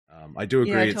I do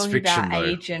agree it's talking fiction, about though.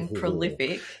 age and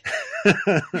prolific.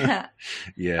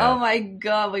 Yeah. Oh my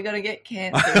God, we're going to get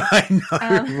cancelled. I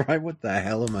know, right? What the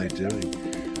hell am I doing?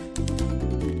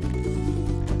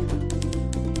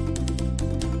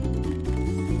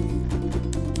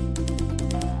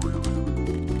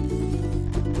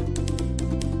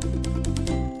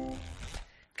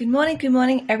 Good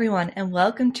morning, everyone, and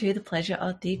welcome to the Pleasure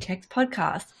of the Text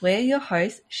podcast. We're your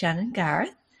hosts, Shannon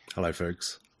Gareth. Hello,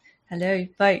 folks. Hello,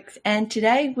 folks. And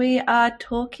today we are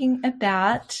talking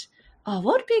about, what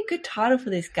would be a good title for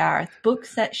this, Gareth?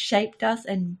 Books that shaped us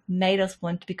and made us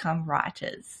want to become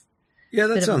writers. Yeah,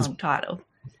 that sounds a long title.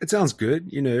 It sounds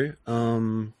good.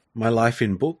 My life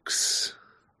in books.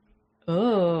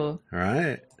 Oh, All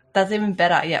right. That's even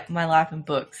better. Yeah, my life in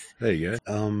books. There you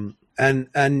go.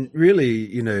 And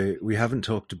really, we haven't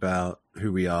talked about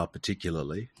who we are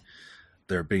particularly.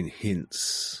 There have been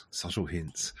hints, subtle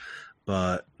hints,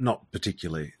 but not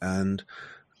particularly. And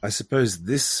I suppose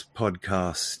this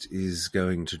podcast is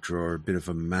going to draw a bit of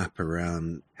a map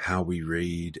around how we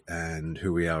read and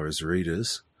who we are as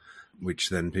readers, which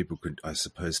then people could, I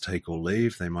suppose, take or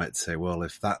leave. They might say, well,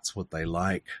 if that's what they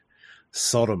like,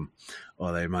 Sodom.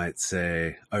 Or they might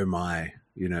say, oh my,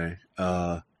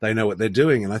 they know what they're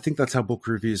doing. And I think that's how book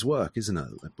reviews work, isn't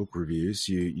it? Like book reviews,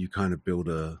 you kind of build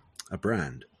a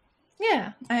brand.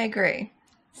 Yeah, I agree.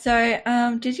 So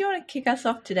did you want to kick us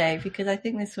off today? Because I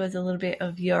think this was a little bit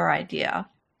of your idea.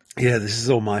 Yeah, this is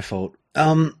all my fault.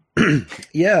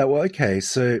 Yeah, well, okay.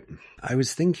 So I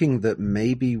was thinking that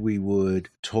maybe we would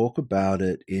talk about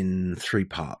it in 3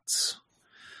 parts.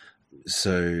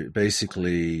 So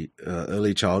basically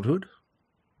early childhood,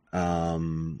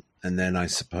 and then I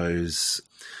suppose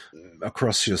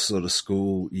across your sort of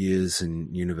school years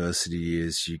and university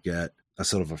years, you get a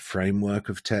sort of a framework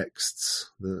of texts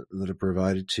that are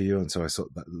provided to you. And so I saw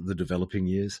the developing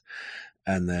years,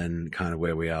 and then kind of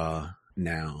where we are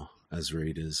now as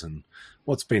readers and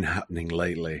what's been happening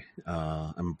lately.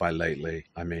 And by lately,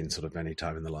 I mean sort of any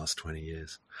time in the last 20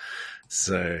 years.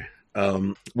 So,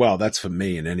 well, that's for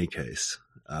me in any case.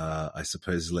 I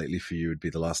suppose lately for you would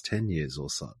be the last 10 years or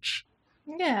such.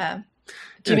 Yeah.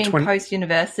 Do you mean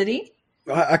post-university?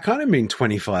 I kind of mean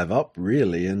 25 up,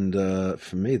 really. And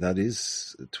for me, that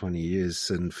is 20 years.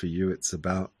 And for you, it's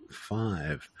about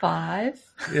 5.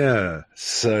 5? Yeah.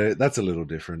 So that's a little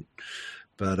different.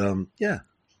 But yeah.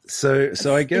 So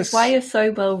I guess... It's why you're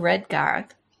so well read,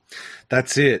 Gareth.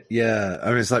 That's it, yeah. I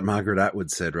mean, it's like Margaret Atwood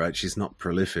said, right? She's not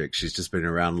prolific. She's just been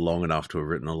around long enough to have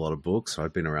written a lot of books. So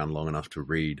I've been around long enough to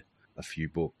read a few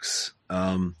books.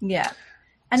 Yeah.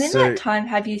 And in that time,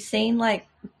 have you seen, like,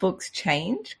 books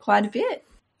change quite a bit?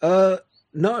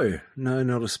 No,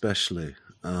 not especially.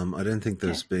 I don't think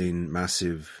there's been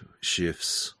massive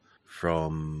shifts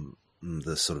from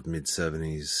the sort of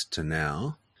mid-70s to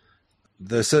now.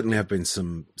 There certainly have been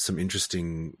some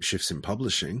interesting shifts in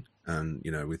publishing. And,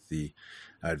 with the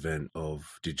advent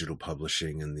of digital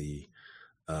publishing and the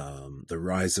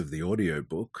rise of the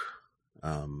audiobook,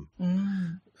 the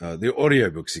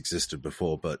audiobooks existed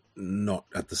before, but not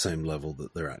at the same level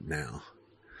that they're at now.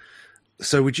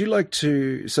 So would you like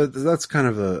to, so that's kind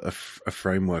of a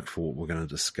framework for what we're going to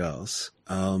discuss.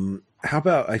 How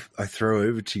about I throw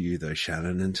over to you though,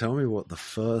 Shannon, and tell me what the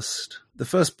first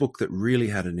book that really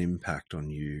had an impact on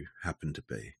you happened to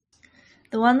be.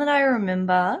 The one that I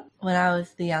remember when I was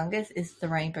the youngest is The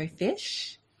Rainbow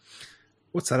Fish.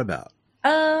 What's that about?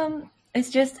 It's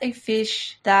just a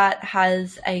fish that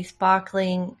has a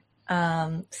sparkling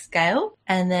scale,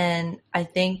 and then I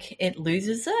think it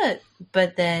loses it,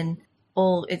 but then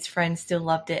all its friends still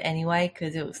loved it anyway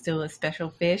because it was still a special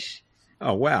fish.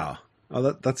 Oh, wow.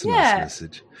 Oh, that's a nice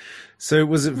message. So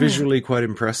was it visually quite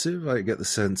impressive? I get the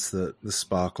sense that the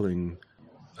sparkling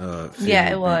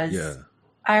it was. Yeah.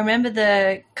 I remember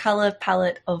the color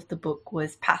palette of the book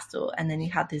was pastel, and then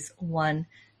you had this one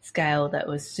scale that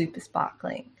was super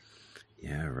sparkling.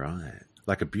 Yeah, right.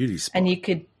 Like a beauty spot. And you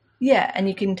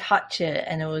can touch it,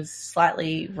 and it was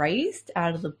slightly raised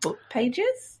out of the book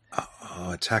pages.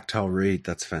 Oh, a tactile read.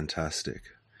 That's fantastic.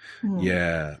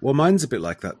 Yeah. Well, mine's a bit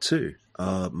like that too.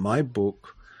 My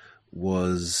book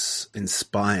was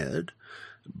inspired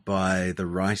by the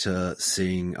writer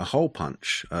seeing a hole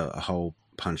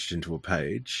punched into a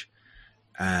page,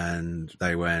 and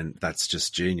they went, that's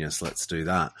just genius, let's do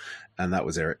that. And that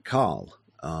was Eric Carle.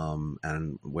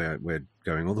 And we're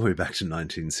going all the way back to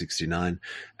 1969,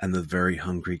 and The Very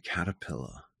Hungry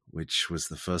Caterpillar, which was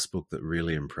the first book that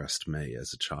really impressed me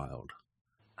as a child.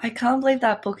 I can't believe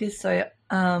that book is so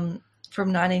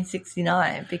from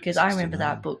 1969, because I remember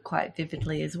that book quite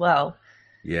vividly as well.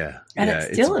 Yeah. And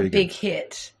it's still a big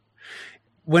hit.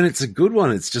 when it's a good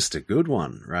one, it's just a good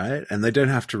one, right? And they don't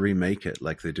have to remake it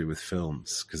like they do with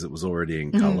films because it was already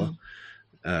in color.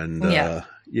 And Yeah.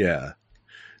 yeah,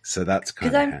 so that's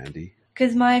kind of handy.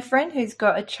 Because my friend who's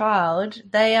got a child,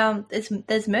 they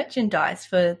there's merchandise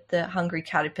for the Hungry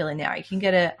Caterpillar now. You can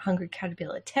get a Hungry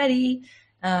Caterpillar teddy.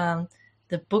 The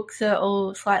books are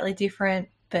all slightly different,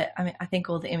 but I mean, I think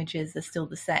all the images are still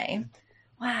the same.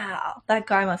 Wow, that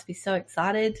guy must be so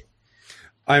excited.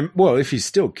 Well, if he's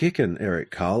still kicking,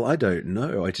 Eric Carle, I don't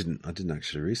know. I didn't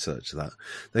actually research that.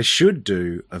 They should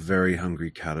do a Very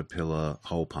Hungry Caterpillar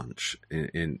hole punch.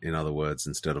 In other words,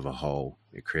 instead of a hole,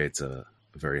 it creates a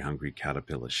Very Hungry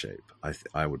Caterpillar shape.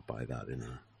 I would buy that in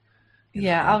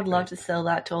I would love to sell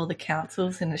that to all the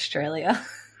councils in Australia.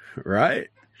 Right?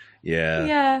 Yeah.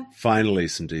 Yeah. Finally,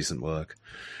 some decent work.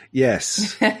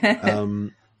 Yes.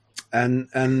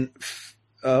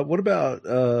 What about,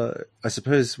 I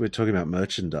suppose we're talking about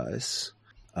merchandise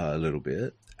a little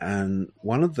bit. And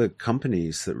one of the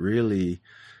companies that really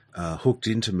hooked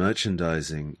into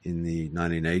merchandising in the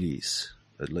 1980s,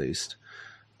 at least,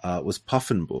 was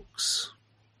Puffin Books.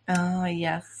 Oh,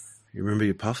 yes. You remember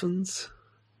your Puffins?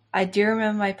 I do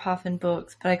remember my Puffin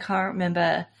books, but I can't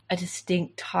remember a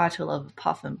distinct title of a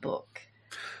Puffin book.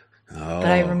 Oh. But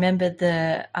I remember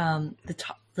the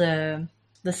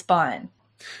spine.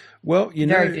 Well,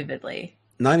 very vividly.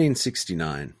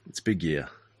 1969. It's a big year.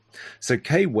 So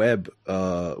Kay Webb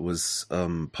was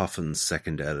Puffin's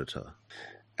second editor,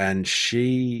 and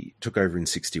she took over in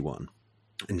 61.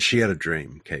 And she had a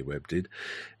dream, Kay Webb did,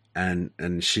 and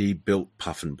she built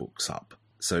Puffin Books up.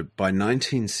 So by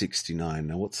 1969,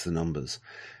 now what's the numbers?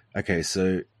 Okay,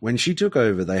 so when she took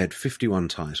over, they had 51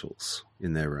 titles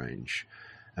in their range.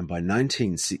 And by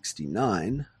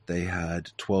 1969, they had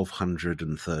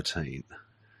 1,213.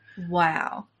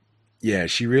 Wow. Yeah,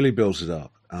 she really built it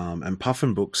up. And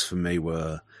Puffin Books for me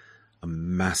were a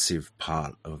massive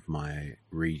part of my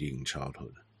reading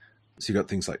childhood. So you got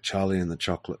things like Charlie and the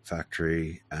Chocolate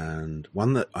Factory, and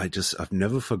one that I've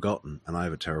never forgotten, and I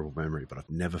have a terrible memory, but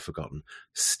I've never forgotten,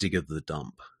 Stigger the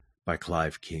Dump by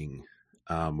Clive King,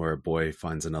 where a boy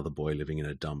finds another boy living in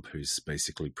a dump who's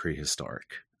basically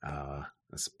prehistoric.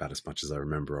 That's about as much as I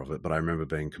remember of it, but I remember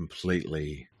being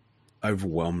completely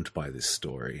overwhelmed by this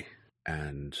story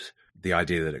and the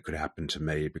idea that it could happen to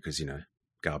me because,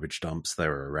 garbage dumps, they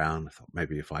were around. I thought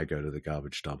maybe if I go to the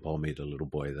garbage dump, I'll meet a little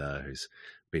boy there who's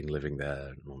been living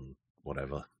there on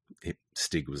whatever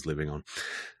Stig was living on.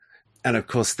 And of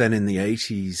course, then in the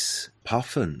 80s,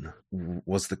 Puffin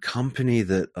was the company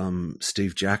that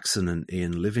Steve Jackson and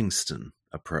Ian Livingstone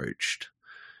approached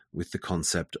with the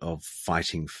concept of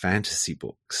fighting fantasy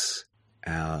books.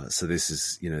 So this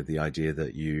is, the idea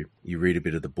that you read a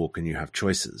bit of the book and you have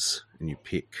choices and you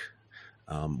pick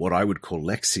what I would call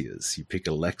lexias. You pick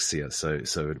a lexia.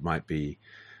 So it might be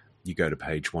you go to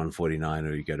page 149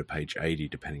 or you go to page 80,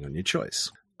 depending on your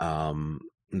choice.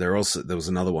 There was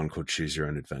another one called Choose Your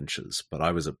Own Adventures, but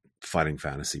I was a fighting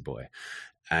fantasy boy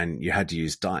and you had to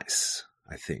use dice,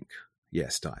 I think.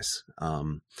 Yes, dice.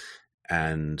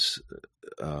 And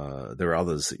there were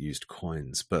others that used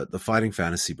coins, but the fighting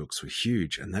fantasy books were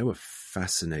huge and they were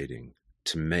fascinating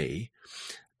to me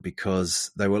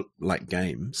because they were like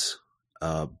games.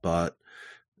 But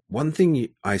one thing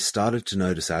I started to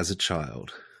notice as a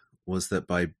child was that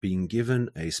by being given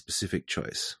a specific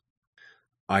choice,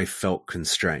 I felt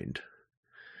constrained.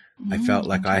 I felt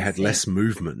like I had less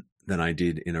movement than I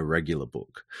did in a regular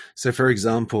book. So, for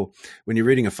example, when you're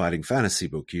reading a fighting fantasy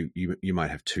book, you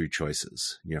might have two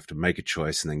choices. You have to make a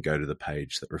choice and then go to the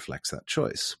page that reflects that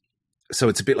choice. So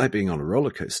it's a bit like being on a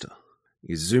roller coaster.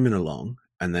 You zoom in along,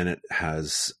 and then it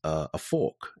has a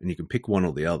fork, and you can pick one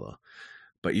or the other.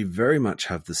 But you very much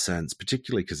have the sense,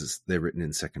 particularly because they're written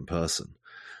in second person,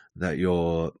 that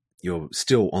you're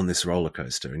still on this roller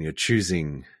coaster and you're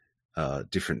choosing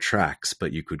different tracks,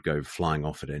 but you could go flying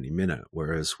off at any minute.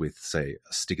 Whereas with, say,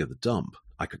 a Stigger the Dump,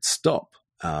 I could stop,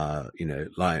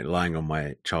 lying on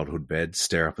my childhood bed,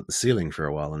 stare up at the ceiling for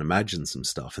a while and imagine some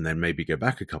stuff, and then maybe go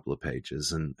back a couple of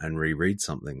pages and reread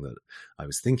something that I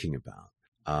was thinking about.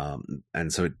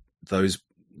 And so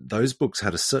those books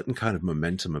had a certain kind of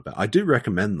momentum about. I do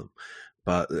recommend them,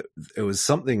 but it was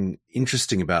something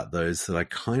interesting about those that I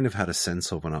kind of had a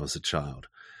sense of when I was a child,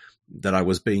 that I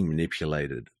was being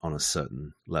manipulated on a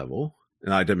certain level.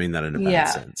 And I don't mean that in a bad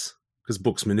sense, because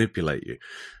books manipulate you,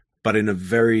 but in a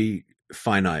very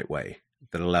finite way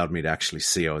that allowed me to actually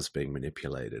see I was being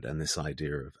manipulated. And this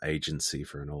idea of agency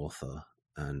for an author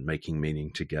and making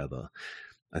meaning together,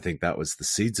 I think that was the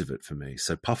seeds of it for me.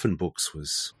 So Puffin Books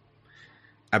was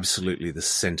absolutely the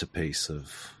centerpiece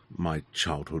of my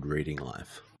childhood reading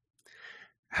life.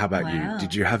 How about you? Wow.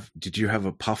 Did you have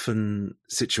a puffin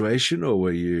situation, or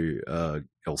were you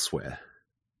elsewhere?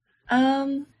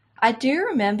 Um, I do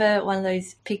remember one of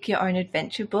those pick your own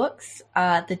adventure books,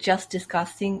 the Just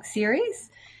Disgusting series.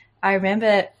 I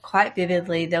remember quite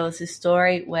vividly there was a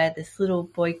story where this little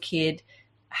boy kid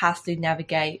has to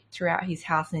navigate throughout his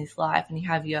house and his life, and you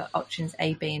have your options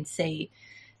A, B, and C.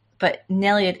 But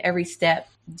nearly at every step,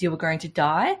 you were going to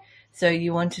die. So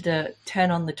you wanted to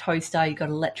turn on the toaster, you got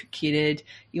electrocuted.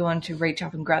 You wanted to reach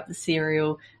up and grab the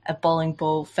cereal. A bowling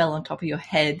ball fell on top of your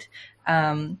head.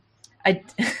 Um, I,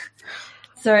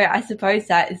 so I suppose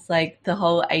that is like the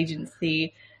whole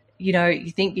agency. You know,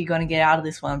 you think you're going to get out of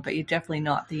this one, but you're definitely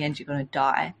not. At the end, you're going to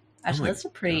die. Actually, that's a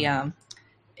pretty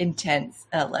intense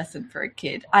lesson for a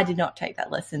kid. I did not take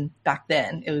that lesson back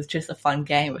then. It was just a fun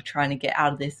game of trying to get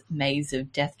out of this maze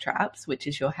of death traps, which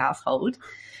is your household.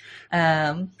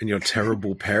 And your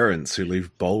terrible parents who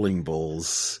leave bowling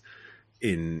balls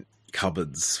in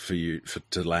cupboards for you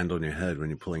to land on your head when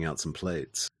you're pulling out some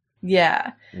plates.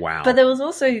 Yeah. Wow. But there was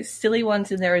also silly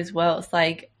ones in there as well. It's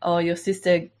like, oh, your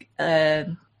sister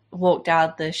walked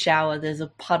out the shower, there's a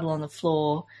puddle on the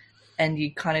floor, and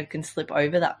you kind of can slip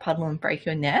over that puddle and break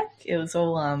your neck. It was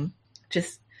all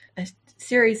just a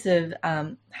series of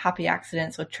happy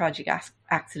accidents, or tragic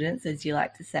accidents, as you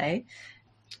like to say.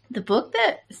 The book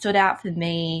that stood out for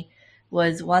me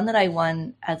was one that I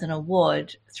won as an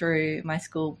award through my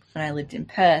school when I lived in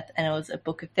Perth, and it was a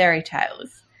book of fairy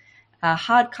tales.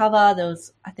 Hardcover, there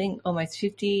was, I think, almost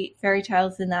 50 fairy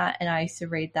tales in that, and I used to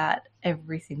read that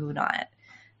every single night.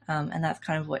 And that's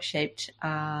kind of what shaped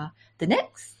the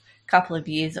next couple of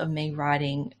years of me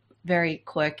writing very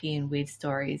quirky and weird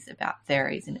stories about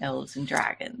fairies and elves and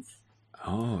dragons.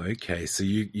 Oh, okay. So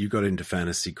you got into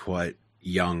fantasy quite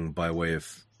young by way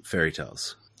of fairy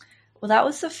tales. Well, that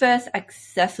was the first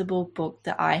accessible book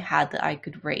that I had that I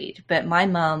could read. But my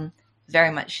mum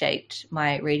very much shaped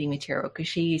my reading material, because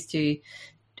she used to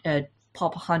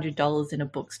pop $100 in a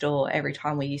bookstore every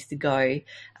time we used to go,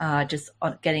 just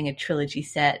on getting a trilogy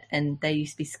set. And they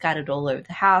used to be scattered all over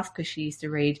the house, because she used to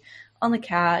read on the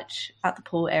couch, at the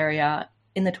pool area,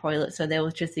 in the toilet. So there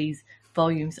was just these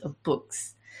volumes of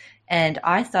books. And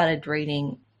I started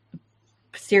reading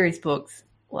series books.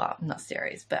 Well, not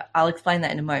series, but I'll explain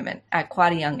that in a moment, at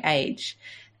quite a young age.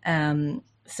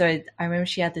 So I remember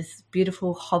she had this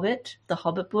beautiful Hobbit, the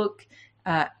Hobbit book,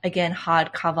 again,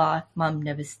 hardcover. Mum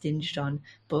never stinged on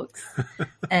books.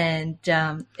 And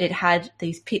it had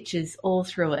these pictures all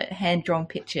through it, hand-drawn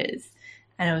pictures.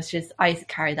 And it was just, I used to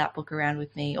carry that book around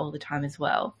with me all the time as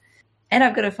well. And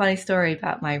I've got a funny story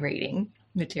about my reading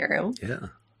material. Yeah.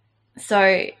 So,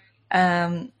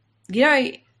 you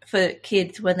know, for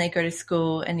kids, when they go to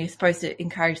school and you're supposed to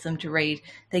encourage them to read,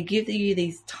 they give you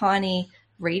these tiny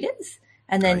readers,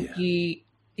 and then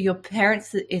your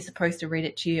parents is supposed to read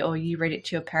it to you, or you read it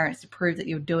to your parents to prove that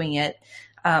you're doing it,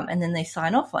 and then they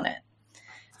sign off on it.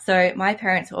 So my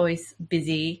parents were always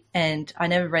busy, and I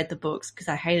never read the books because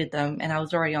I hated them, and I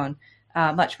was already on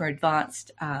much more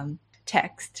advanced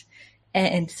text.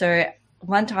 And so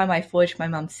one time I forged my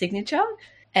mum's signature,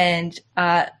 and,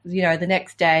 you know, the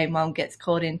next day mum gets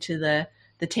called into the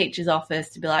teacher's office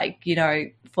to be like, you know,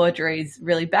 forgery is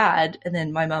really bad. And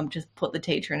then my mum just put the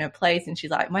teacher in her place, and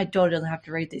she's like, my daughter doesn't have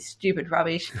to read this stupid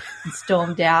rubbish, and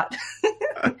stormed out.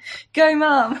 Go,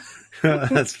 Mum.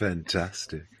 That's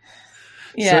fantastic.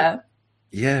 Yeah. So,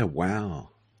 yeah,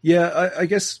 wow. Yeah, I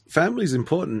guess family's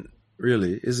important,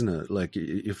 really, isn't it? Like,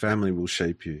 your family will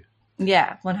shape you.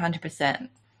 Yeah, 100%.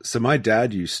 So my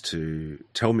dad used to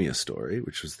tell me a story,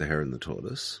 which was The Hare and the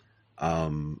Tortoise.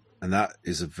 And that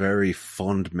is a very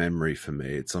fond memory for me.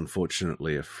 It's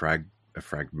unfortunately a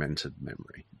fragmented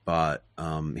memory. But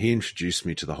he introduced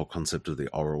me to the whole concept of the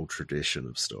oral tradition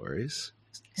of stories.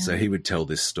 Yeah. So he would tell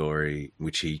this story,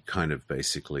 which he kind of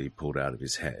basically pulled out of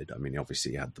his head. I mean,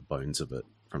 obviously he had the bones of it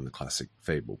from the classic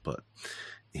fable, but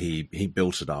he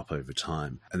built it up over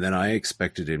time. And then I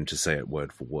expected him to say it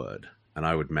word for word, and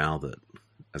I would mouth it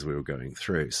as we were going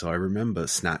through. So I remember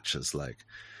snatches like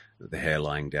the hare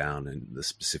lying down, and the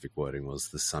specific wording was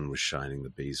the sun was shining, the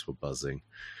bees were buzzing.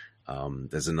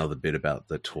 There's another bit about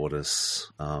the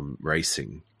tortoise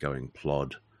racing, going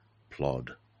plod,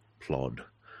 plod, plod,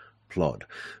 plod,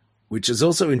 which is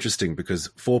also interesting because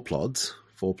four plods,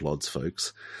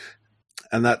 folks.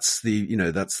 And that's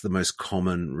that's the most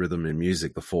common rhythm in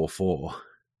music, the 4/4.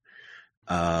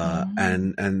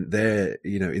 And there,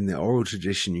 in the oral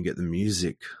tradition, you get the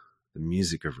music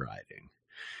of writing.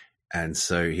 And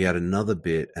so he had another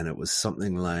bit, and it was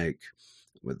something like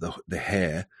with the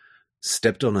hare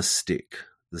stepped on a stick.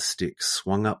 The stick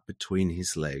swung up between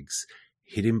his legs,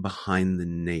 hit him behind the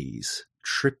knees,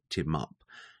 tripped him up,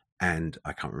 and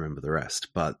I can't remember the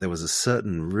rest, but there was a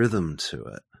certain rhythm to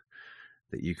it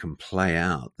that you can play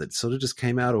out that sort of just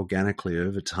came out organically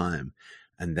over time,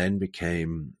 and then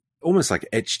became almost like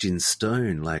etched in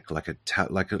stone, like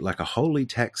a holy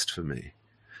text for me.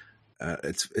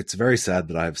 It's very sad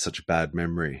that I have such a bad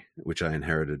memory, which I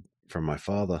inherited from my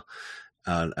father,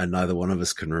 and neither one of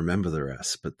us can remember the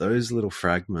rest. But those little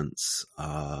fragments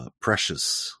are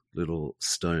precious little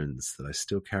stones that I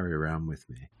still carry around with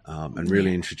me, and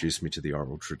really introduced me to the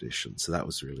oral tradition. So that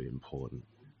was really important.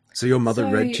 So your mother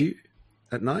read to you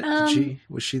at night?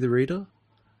 Was she the reader?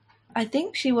 I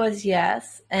think she was,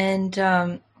 yes. And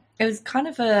it was kind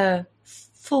of a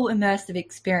full immersive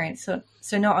experience.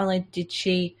 So not only did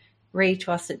she read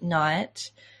to us at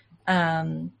night,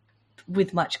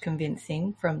 with much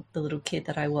convincing from the little kid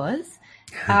that I was,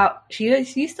 she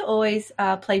used to always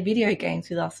play video games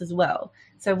with us as well.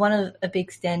 So a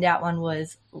big standout one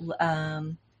was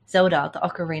Zelda, the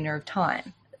Ocarina of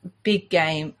Time. Big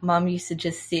game. Mum used to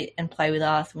just sit and play with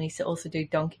us. We used to also do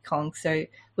Donkey Kong. So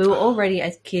we were already,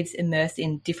 as kids, immersed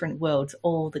in different worlds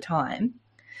all the time.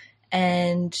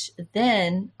 And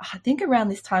then I think around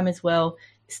this time as well,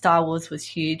 Star Wars was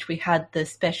huge. We had the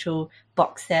special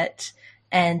box set,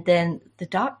 and then the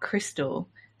Dark Crystal,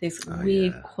 this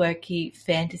weird, quirky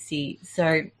fantasy.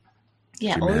 So,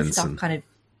 yeah, Jim all Henson. this stuff kind of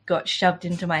got shoved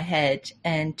into my head,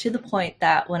 and to the point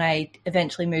that when I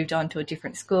eventually moved on to a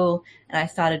different school and I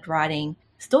started writing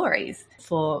stories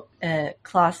for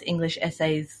class English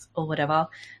essays or whatever,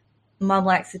 Mum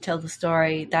likes to tell the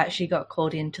story that she got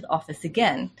called into the office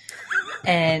again.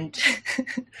 And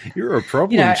you're a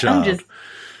problem child.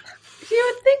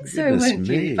 You would think so, wouldn't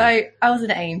me. you? But I was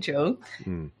an angel.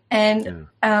 And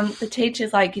the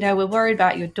teacher's like, we're worried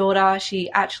about your daughter.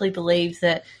 She actually believes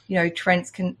that,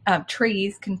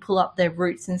 trees can pull up their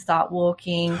roots and start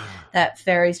walking, that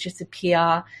fairies just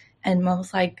appear. And Mum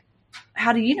was like,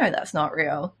 how do you know that's not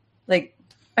real? Like,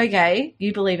 okay,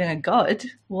 you believe in a god.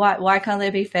 Why can't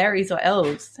there be fairies or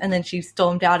elves? And then she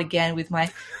stormed out again with my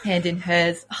hand in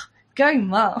hers. Oh, go,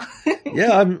 Mum.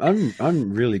 Yeah,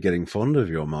 I'm really getting fond of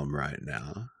your mum right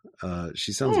now.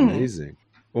 She sounds amazing.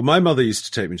 Well, my mother used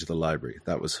to take me to the library.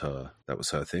 That was her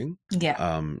thing.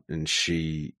 Yeah. And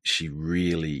she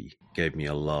really gave me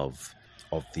a love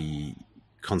of the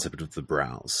concept of the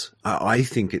browse. I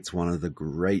think it's one of the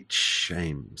great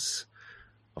shames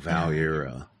of our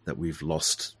era that we've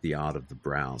lost the art of the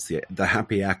browse, the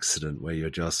happy accident where you're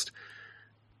just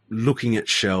looking at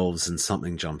shelves and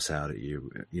something jumps out at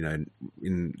you.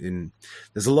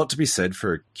 There's a lot to be said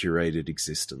for a curated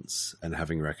existence and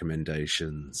having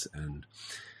recommendations and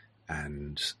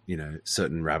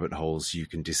certain rabbit holes you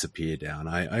can disappear down.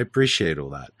 I appreciate all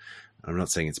that. I'm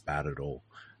not saying it's bad at all.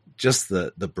 Just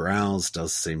that the browse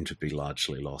does seem to be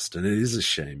largely lost, and it is a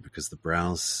shame because the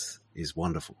browse is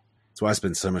wonderful. That's why I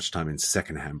spend so much time in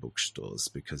secondhand bookstores,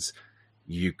 because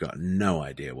you've got no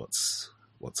idea what's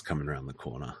coming around the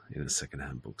corner in a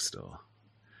secondhand bookstore.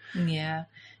 Yeah.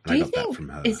 And Do you think,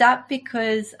 is that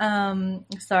because,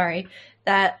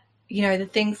 that, the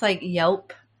things like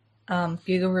Yelp,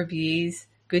 Google reviews,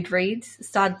 Goodreads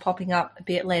started popping up a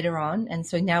bit later on. And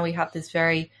so now we have this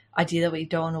very idea that we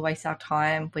don't want to waste our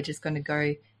time. We're just going to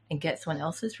go and get someone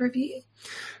else's review.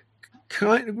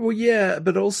 Well, yeah,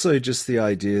 but also just the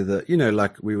idea that,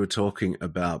 like we were talking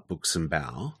about Books and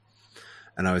Bow,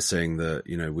 and I was saying that,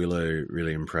 Willow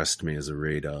really impressed me as a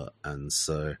reader. And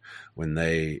so when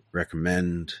they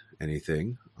recommend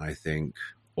anything, I think,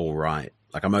 all right,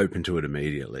 like I'm open to it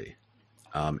immediately.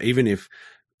 Even if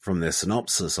from their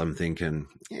synopsis, I'm thinking,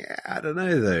 I don't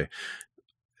know though.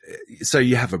 So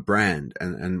you have a brand,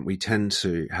 and we tend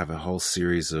to have a whole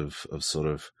series of sort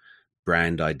of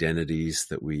brand identities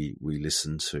that we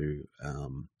listen to.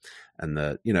 And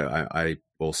that, I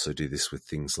also do this with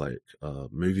things like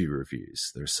movie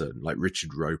reviews. There are certain, like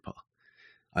Richard Roper.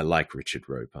 I like Richard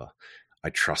Roper. I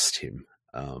trust him.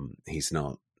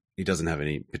 He doesn't have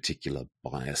any particular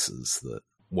biases that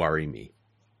worry me.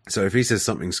 So if he says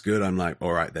something's good, I'm like,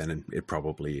 all right, then it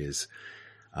probably is.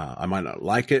 I might not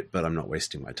like it, but I'm not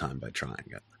wasting my time by trying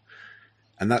it.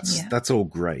 And that's all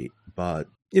great. But,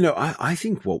 I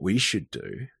think what we should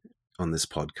do on this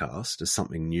podcast is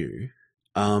something new.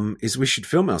 Is we should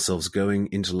film ourselves going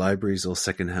into libraries or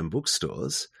secondhand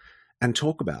bookstores and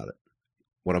talk about it.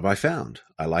 What have I found?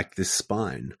 I like this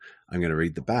spine. I'm going to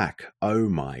read the back. Oh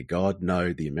my God,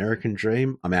 no, The American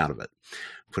Dream. I'm out of it.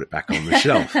 Put it back on the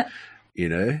shelf,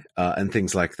 and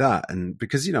things like that. And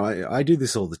because, I do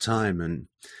this all the time, and,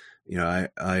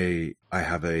 I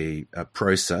have a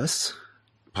process.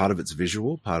 Part of it's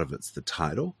visual, part of it's the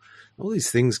title. All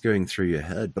these things going through your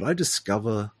head. But I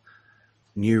discover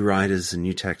new writers and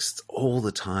new texts all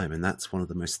the time, and that's one of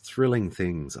the most thrilling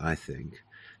things, I think.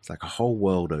 It's like a whole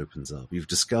world opens up. You've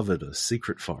discovered a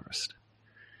secret forest,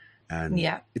 and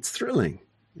it's thrilling.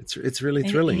 It's really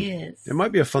thrilling. It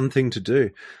might be a fun thing to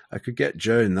do. I could get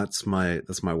Joan, that's my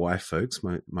wife, folks,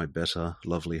 my better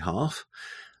lovely half.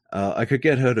 I could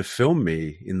get her to film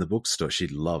me in the bookstore.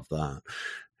 She'd love that.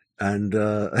 And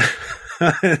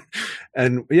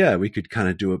and yeah, we could kind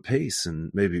of do a piece,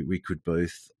 and maybe we could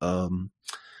both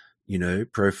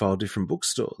profile different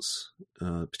bookstores,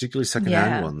 particularly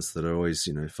secondhand ones that are always,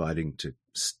 fighting to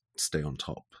stay on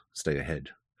top, stay ahead.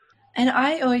 And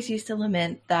I always used to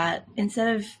lament that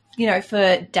instead of,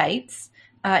 for dates,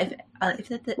 if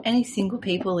there's any single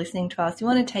people listening to us, you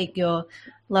want to take your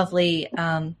lovely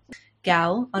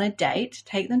gal on a date,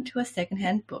 take them to a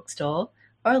secondhand bookstore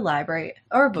or a library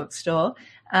or a bookstore.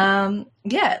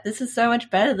 This is so much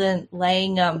better than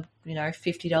laying,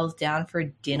 $50 down for a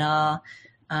dinner,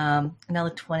 another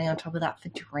 $20 on top of that for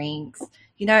drinks.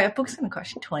 A book's going to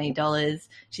cost you $20.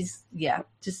 Just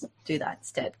do that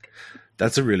instead.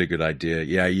 That's a really good idea.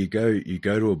 Yeah, you go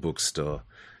to a bookstore,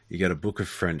 you get a book of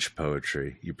French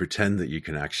poetry, you pretend that you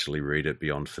can actually read it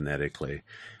beyond phonetically,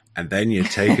 and then you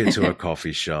take it to a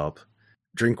coffee shop,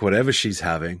 drink whatever she's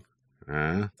having.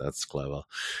 That's clever.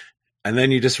 And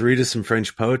then you just read her some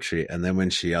French poetry, and then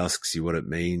when she asks you what it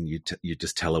means, you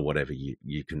just tell her whatever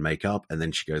you can make up, and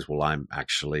then she goes, well, I'm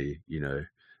actually,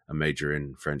 a major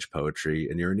in French poetry,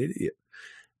 and you're an idiot.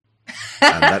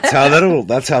 And that's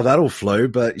how that'll flow,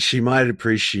 but she might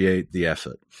appreciate the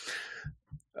effort.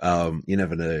 You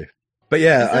never know. But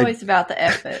yeah, it's always about the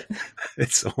effort.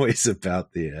 It's always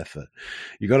about the effort.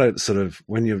 You got to sort of,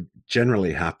 when you're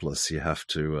generally hapless, you have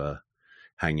to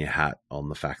hang your hat on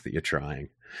the fact that you're trying.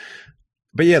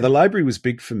 But yeah, the library was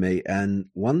big for me. And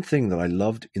one thing that I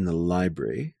loved in the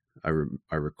library, I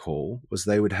recall, was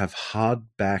they would have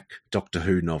hardback Doctor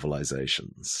Who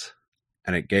novelizations.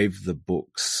 And it gave the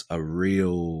books a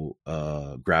real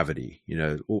gravity.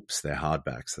 Oops, they're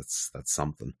hardbacks. That's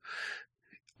something.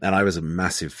 And I was a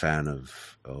massive fan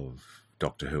of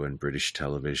Doctor Who and British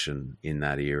television in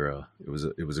that era. It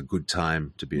was a good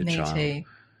time to be a child. Me too.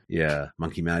 Yeah,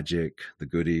 Monkey Magic, The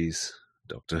Goodies,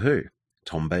 Doctor Who,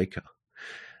 Tom Baker.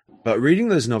 But reading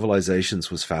those novelizations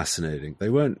was fascinating. They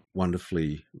weren't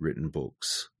wonderfully written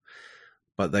books,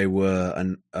 but they were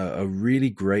a really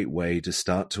great way to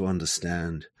start to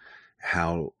understand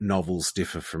how novels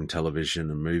differ from television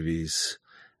and movies,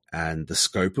 and the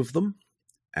scope of them,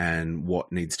 and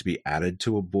what needs to be added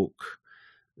to a book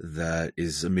that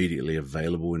is immediately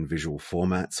available in visual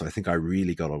format. So I think I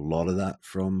really got a lot of that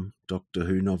from Doctor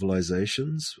Who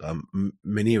novelizations,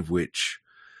 many of which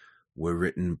were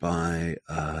written by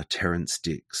Terrance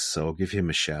Dicks. So I'll give him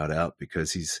a shout out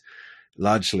because he's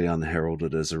largely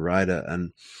unheralded as a writer.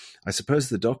 And I suppose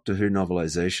the Doctor Who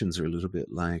novelizations are a little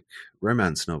bit like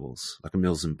romance novels, like a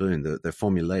Mills and Boon. They're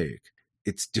formulaic.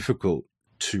 It's difficult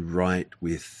to write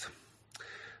with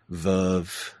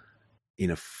verve in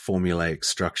a formulaic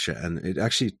structure, and it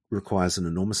actually requires an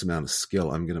enormous amount of skill.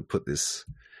 I'm going to put this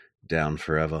down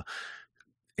forever.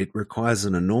 It requires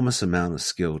an enormous amount of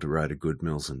skill to write a good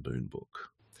Mills and Boon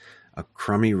book. A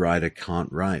crummy writer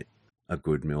can't write a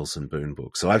good Mills and Boon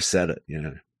book. So I've said it,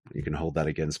 you can hold that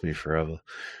against me forever.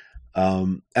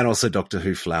 And also Doctor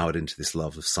Who flowered into this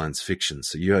love of science fiction.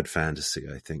 So you had fantasy,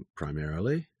 I think,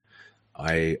 primarily.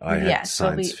 I had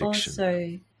science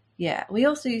fiction. We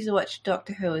also used to watch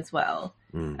Doctor Who as well.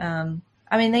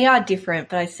 They are different,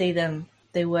 but I see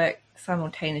they work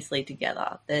simultaneously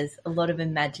together. There's a lot of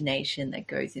imagination that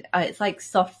goes in. It's like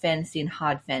soft fantasy and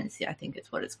hard fantasy, I think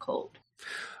it's what it's called.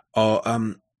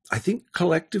 I think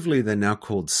collectively they're now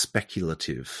called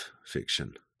speculative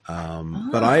fiction.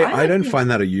 But I don't find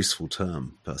that a useful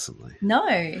term, personally.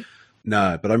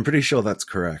 No, but I'm pretty sure that's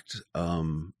correct.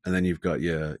 And then you've got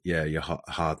your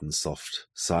hard and soft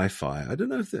sci-fi. I don't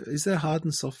know if is there hard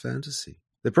and soft fantasy?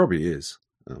 There probably is.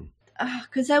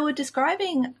 Because they were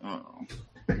describing,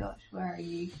 where are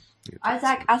you?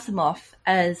 Isaac Asimov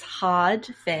as hard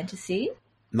fantasy.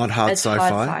 Not hard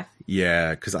sci-fi?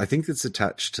 Yeah, because I think it's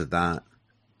attached to that.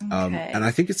 Okay. And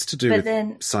I think it's to do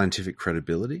with scientific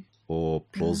credibility or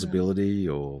plausibility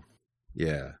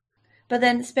yeah. But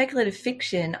then speculative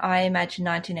fiction, I imagine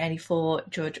 1984,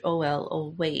 George Orwell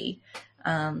or We.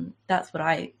 That's what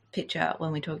I picture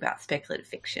when we talk about speculative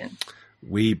fiction.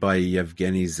 We by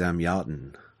Yevgeny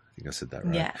Zamyatin. I think I said that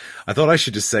right. Yeah. I thought I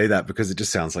should just say that because it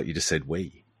just sounds like you just said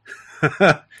we.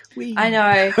 We. I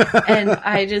know. And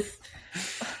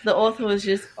the author was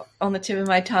just on the tip of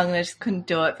my tongue and I just couldn't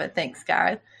do it. But thanks,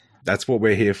 Gareth. That's what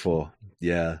we're here for.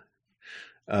 Yeah.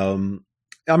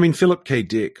 I mean, Philip K.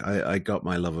 Dick, I got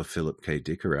my love of Philip K.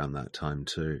 Dick around that time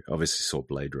too. Obviously saw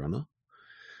Blade Runner,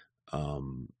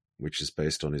 which is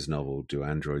based on his novel Do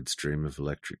Androids Dream of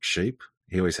Electric Sheep?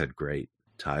 He always had great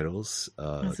titles.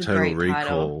 Total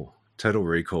Recall. Total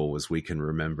Recall was We Can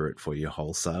Remember It for You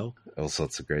Wholesale. All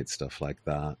sorts of great stuff like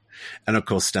that. And of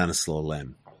course, Stanislaw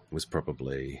Lem was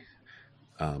probably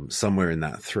somewhere in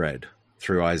that thread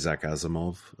through Isaac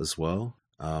Asimov as well.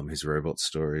 His robot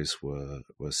stories were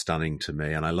stunning to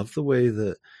me. And I love the way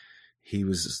that he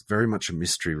was very much a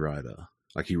mystery writer.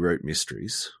 Like, he wrote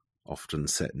mysteries, often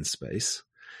set in space,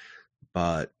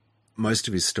 but most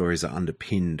of his stories are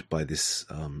underpinned by this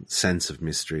sense of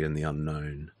mystery and the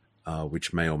unknown,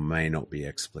 which may or may not be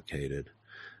explicated.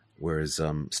 Whereas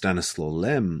Stanislaw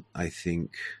Lem, I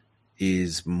think,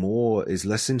 is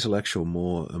less intellectual,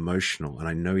 more emotional. And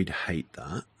I know he'd hate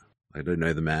that. I don't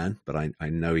know the man, but I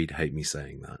know he'd hate me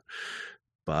saying that.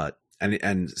 But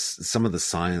and some of the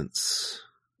science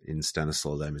in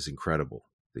Stanislaw Lem is incredible.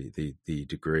 The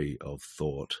degree of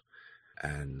thought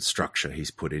and structure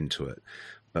he's put into it.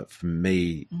 But for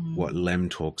me, what Lem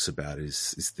talks about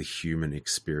is the human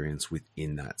experience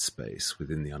within that space,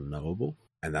 within the unknowable.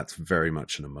 And that's very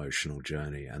much an emotional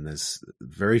journey. And there's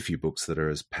very few books that are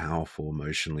as powerful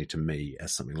emotionally to me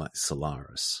as something like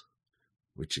Solaris,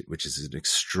 which is an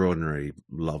extraordinary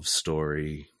love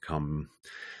story, come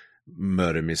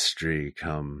murder mystery,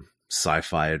 come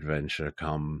sci-fi adventure,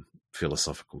 come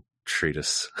philosophical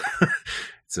treatise.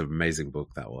 It's an amazing book,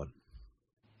 that one.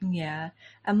 Yeah.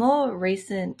 A more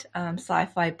recent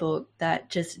sci-fi book that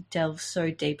just delves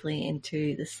so deeply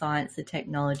into the science, the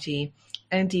technology,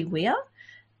 Andy Weir.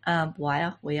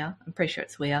 Weir. I'm pretty sure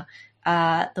it's Weir.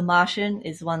 The Martian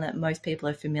is one that most people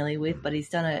are familiar with, but he's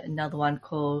done another one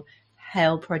called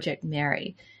Hail Project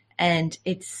Mary. And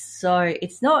it's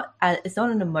not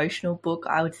an emotional book,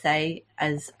 I would say,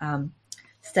 as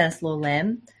Stanislaw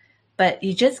Lem, but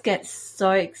you just get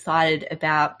so excited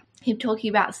about him talking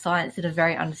about science in a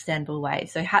very understandable way.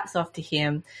 So hats off to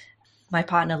him. My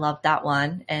partner loved that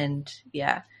one. And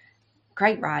yeah,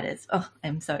 great writers. Oh,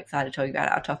 I'm so excited to talk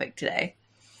about our topic today.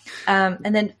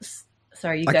 And then,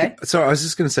 sorry, go. I was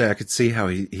just going to say, I could see how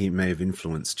he may have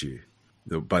influenced you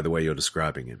by the way you're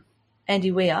describing him.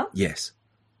 Andy Weir? Yes.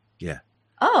 Yeah.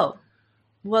 Oh,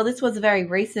 well, this was a very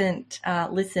recent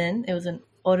listen. It was an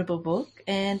Audible book,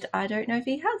 and I don't know if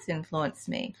he has influenced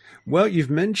me. Well,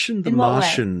 you've mentioned The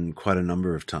Martian quite a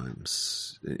number of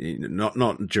times.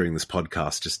 Not during this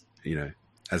podcast, just,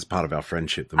 as part of our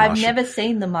friendship. The Martian. I've never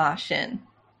seen The Martian.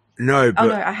 No, but... Oh,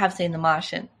 no, I have seen The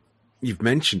Martian. You've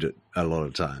mentioned it a lot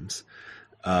of times.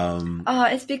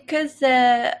 It's because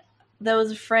there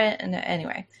was a friend... No,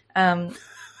 anyway,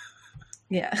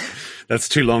 yeah. That's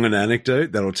too long an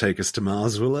anecdote. That'll take us to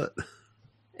Mars, will it?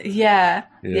 Yeah,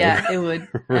 it would.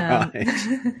 Right.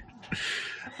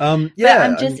 But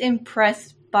I'm just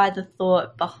impressed by the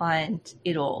thought behind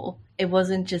it all. It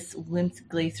wasn't just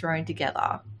whimsically thrown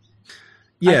together.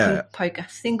 Yeah. I couldn't poke a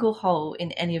single hole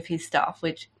in any of his stuff,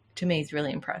 which to me is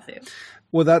really impressive.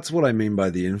 Well, that's what I mean by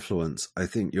the influence. I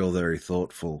think you're very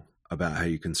thoughtful about how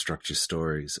you construct your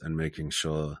stories and making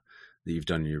sure that you've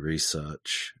done your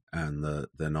research and that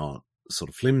they're not sort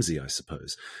of flimsy, I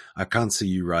suppose. I can't see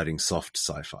you writing soft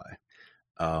sci-fi,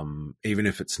 even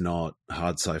if it's not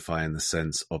hard sci-fi in the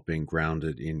sense of being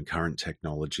grounded in current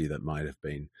technology that might have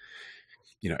been,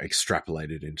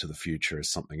 extrapolated into the future as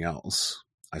something else.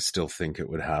 I still think it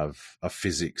would have a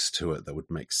physics to it that would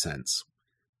make sense,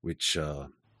 which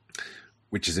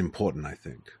is important, I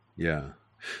think. Yeah.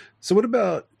 So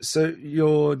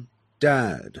your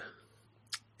dad,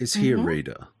 is he a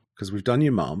reader? Because we've done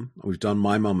your mum, we've done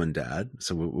my mum and dad,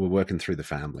 so we're working through the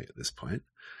family at this point.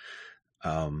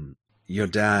 Your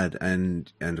dad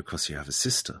and of course you have a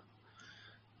sister.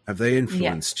 Have they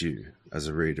influenced you as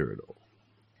a reader at all?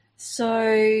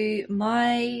 So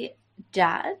my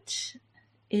dad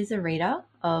is a reader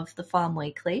of the Farm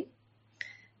Weekly,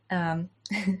 a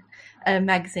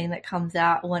magazine that comes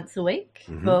out once a week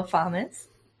for farmers.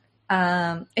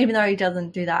 Even though he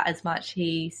doesn't do that as much,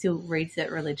 he still reads it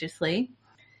religiously.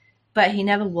 But he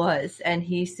never was, and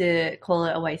he used to call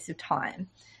it a waste of time.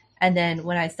 And then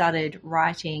when I started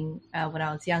writing when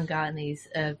I was younger in these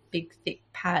big, thick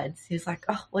pads, he was like,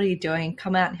 oh, what are you doing?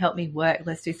 Come out and help me work.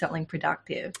 Let's do something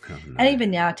productive. Oh, no. And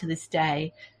even now to this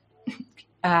day,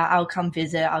 I'll come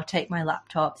visit. I'll take my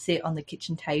laptop, sit on the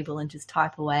kitchen table and just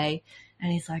type away.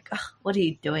 And he's like, oh, what are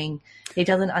you doing? He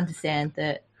doesn't understand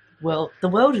that. Well, the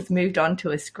world has moved on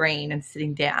to a screen and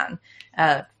sitting down.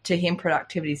 To him,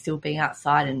 productivity is still being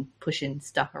outside and pushing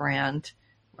stuff around,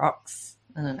 rocks.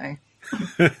 I don't know.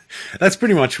 That's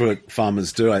pretty much what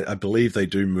farmers do. I believe they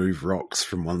do move rocks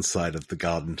from one side of the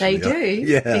garden to They the other. do,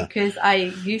 Yeah. because I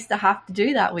used to have to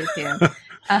do that with him.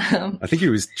 I think he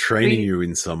was training you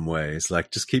in some ways,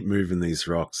 like just keep moving these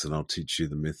rocks and I'll teach you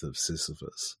the myth of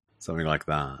Sisyphus. Something like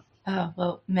that. Oh,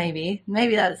 well, maybe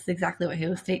that's exactly what he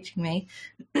was teaching me.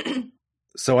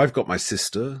 So I've got my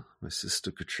sister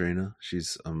Katrina.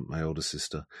 She's my older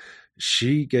sister.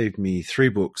 She gave me 3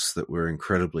 books that were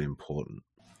incredibly important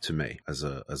to me as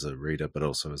a reader, but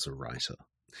also as a writer.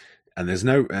 And there's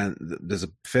a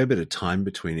fair bit of time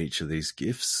between each of these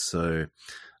gifts. So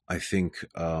I think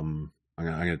I'm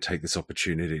going to take this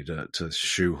opportunity to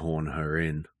shoehorn her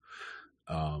in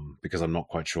because I'm not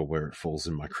quite sure where it falls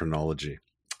in my chronology.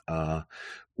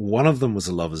 One of them was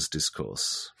A Lover's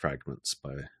Discourse, Fragments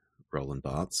by Roland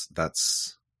Barthes.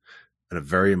 That's a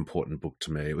very important book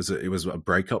to me. It was a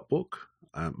breakup book.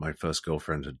 My first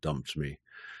girlfriend had dumped me,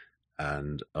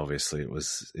 and obviously it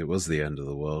was the end of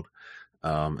the world.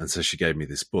 And so she gave me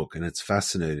this book, and it's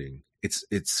fascinating.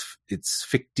 It's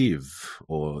fictive,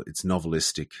 or it's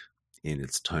novelistic in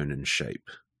its tone and shape,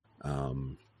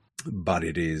 but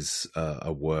it is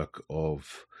a work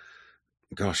of,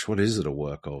 gosh, what is it a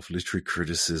work of? Literary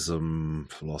criticism,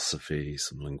 philosophy,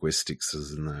 some linguistics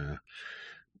is in there.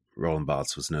 Roland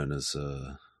Barthes was known as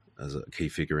a key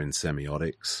figure in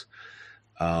semiotics.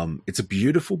 It's a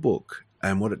beautiful book,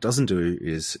 and what it doesn't do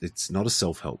is, it's not a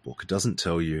self-help book. It doesn't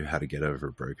tell you how to get over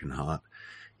a broken heart.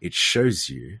 It shows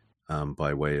you,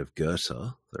 by way of Goethe,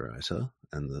 the writer,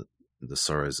 and the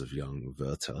sorrows of young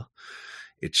Werther,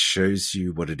 it shows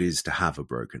you what it is to have a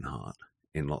broken heart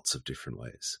in lots of different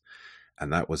ways.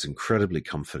 And that was incredibly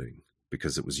comforting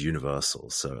because it was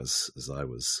universal. So as I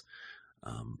was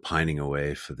pining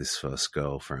away for this first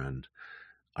girlfriend,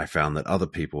 I found that other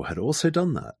people had also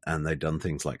done that. And they'd done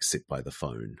things like sit by the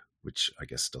phone, which I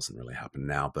guess doesn't really happen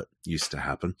now, but used to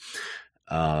happen,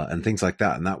 and things like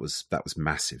that. And that was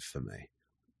massive for me.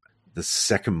 The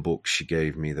second book she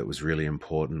gave me that was really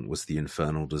important was The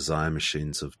Infernal Desire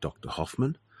Machines of Dr.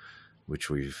 Hoffman, which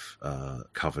we've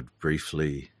covered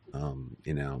briefly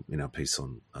in our piece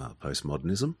on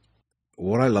postmodernism.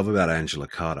 What I love about Angela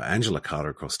Carter,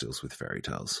 of course, deals with fairy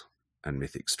tales and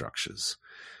mythic structures.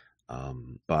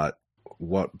 But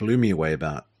what blew me away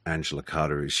about Angela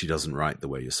Carter is she doesn't write the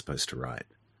way you're supposed to write.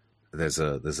 There's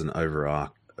an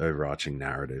overarching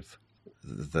narrative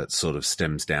that sort of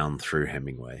stems down through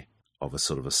Hemingway of a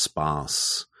sort of a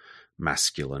sparse,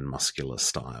 masculine, muscular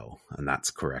style, and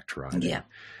that's correct writing. Yeah.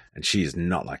 And she is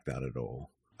not like that at all.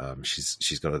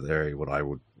 She's got a very, what I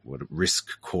would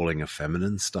risk calling a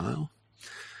feminine style,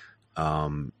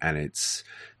 and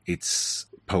it's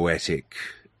poetic,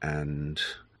 and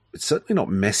it's certainly not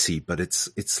messy, but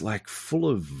it's like full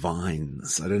of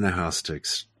vines. I don't know how else to.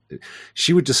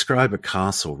 She would describe a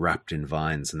castle wrapped in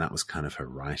vines, and that was kind of her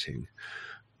writing.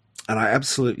 And I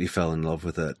absolutely fell in love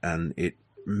with it, and it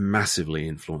massively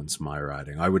influenced my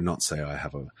writing. I would not say I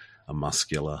have a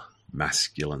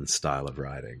masculine style of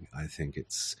writing. I think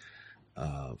it's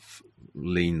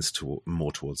leans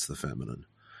more towards the feminine.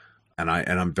 And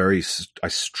I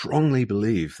strongly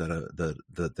believe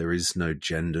that there is no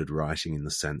gendered writing in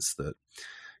the sense that,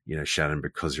 you know, Shannon,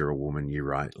 because you're a woman, you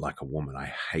write like a woman.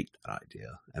 I hate that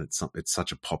idea, and it's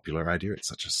such a popular idea. It's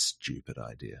such a stupid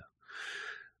idea.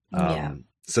 Yeah.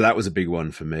 So that was a big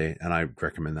one for me, and I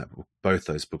recommend both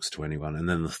those books to anyone. And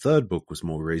then the third book was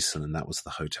more recent, and that was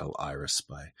The Hotel Iris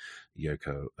by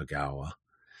Yoko Ogawa.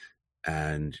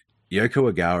 And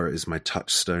Yoko Ogawa is my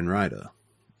touchstone writer.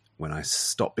 When I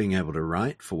stop being able to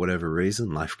write, for whatever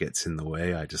reason, life gets in the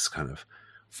way, I just kind of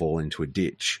fall into a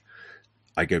ditch,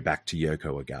 I go back to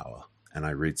Yoko Ogawa and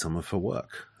I read some of her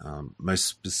work, most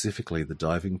specifically The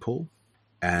Diving Pool.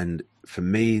 And for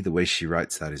me, the way she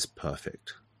writes that is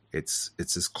perfect. It's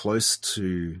as close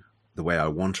to the way I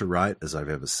want to write as I've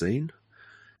ever seen.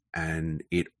 And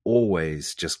it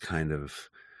always just kind of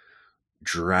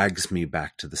drags me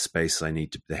back to the headspace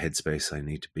I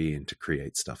need to be in to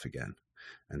create stuff again.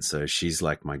 And so she's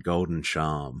like my golden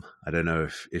charm. I don't know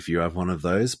if you have one of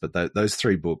those, but those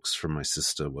 3 books from my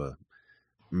sister were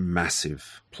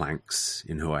massive planks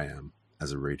in who I am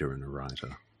as a reader and a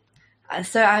writer.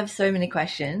 So I have so many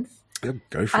questions. Yeah,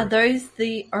 go for it. Are those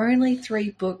the only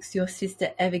 3 books your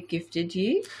sister ever gifted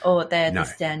you, or they're the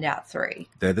standout 3?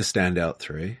 They're the standout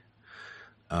 3.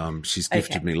 She's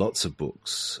gifted me lots of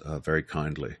books, very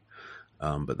kindly.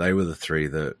 But they were the 3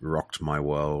 that rocked my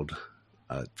world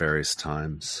at various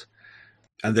times.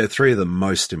 And they're 3 of the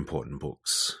most important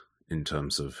books in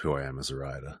terms of who I am as a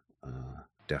writer.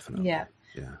 Definitely. Yeah.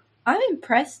 Yeah. I'm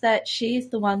impressed that she's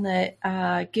the one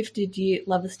that gifted you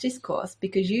Lover's Discourse,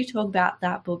 because you talk about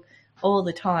that book all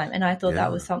the time. And I thought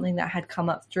that was Yeah. something that had come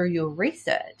up through your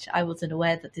research. I wasn't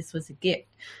aware that this was a gift.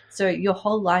 So your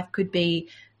whole life could be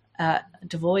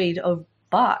devoid of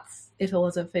Bart's if it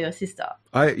wasn't for your sister.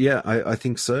 I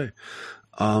think so.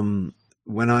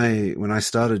 When I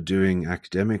started doing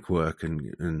academic work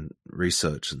and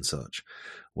research and such,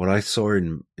 what I saw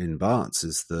in Barthes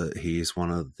is that he is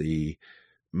one of the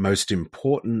most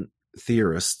important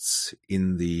theorists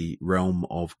in the realm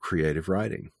of creative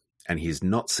writing. And he's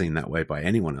not seen that way by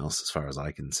anyone else, as far as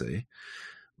I can see.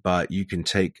 But you can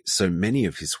take so many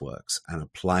of his works and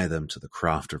apply them to the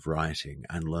craft of writing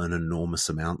and learn enormous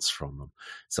amounts from them.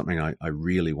 Something I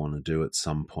really want to do at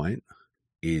some point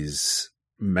is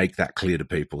make that clear to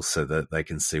people so that they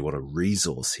can see what a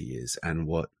resource he is and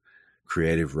what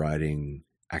creative writing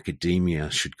academia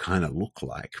should kind of look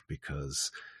like,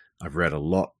 because I've read a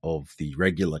lot of the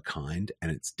regular kind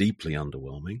and it's deeply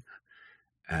underwhelming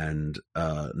and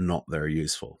not very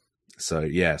useful. So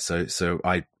yeah, so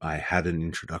I had an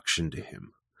introduction to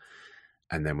him.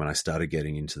 And then when I started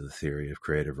getting into the theory of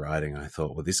creative writing, I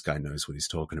thought, well, this guy knows what he's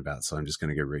talking about, so I'm just going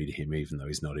to go read him even though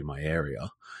he's not in my area.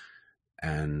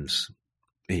 And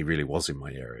he really was in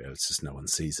my area. It's just no one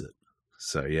sees it.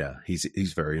 So yeah,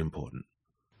 he's very important.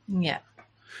 Yeah.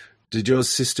 Did your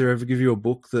sister ever give you a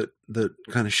book that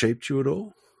kind of shaped you at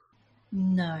all?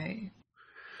 No.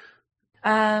 So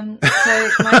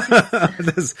my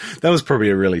sister... that was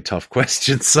probably a really tough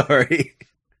question. Sorry.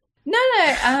 No.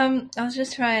 I was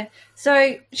just trying.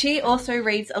 So she also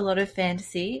reads a lot of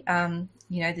fantasy.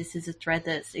 This is a thread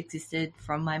that's existed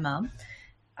from my mum,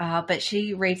 but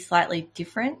she reads slightly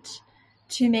different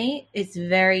to me. It's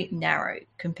very narrow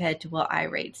compared to what I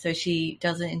read. So she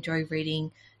doesn't enjoy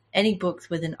reading any books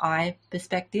with an I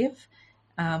perspective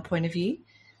point of view.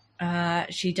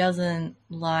 She doesn't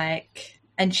like,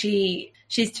 and she's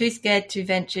too scared to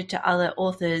venture to other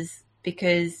authors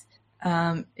because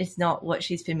it's not what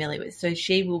she's familiar with. So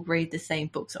she will read the same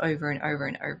books over and over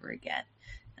and over again.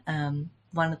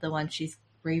 One of the ones she's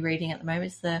rereading at the moment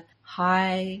is the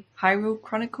Hyrule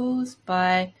Chronicles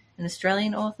by an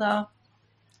Australian author.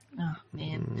 Oh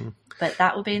man! But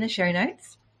that will be in the show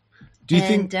notes. Do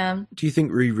you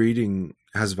think rereading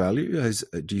has value?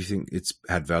 Do you think it's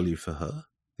had value for her,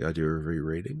 the idea of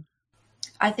rereading?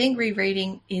 I think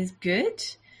rereading is good,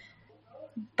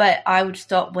 but I would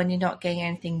stop when you're not getting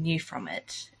anything new from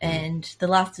it. And the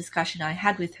last discussion I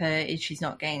had with her is she's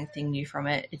not getting anything new from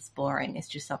it. It's boring. It's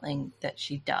just something that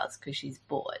she does because she's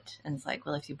bored. And it's like,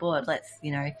 well, if you're bored, let's,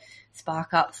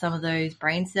 spark up some of those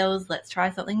brain cells. Let's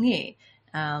try something new.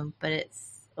 But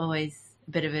it's always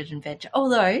a bit of an adventure.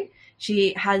 Although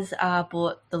she has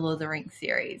bought the Lord of the Rings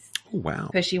series. Oh, wow.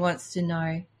 Because she wants to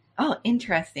know. Oh,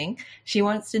 interesting. She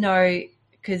wants to know,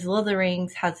 because Lord of the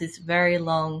Rings has this very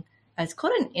long, it's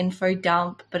called an info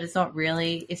dump, but it's not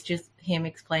really. It's just him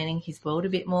explaining his world a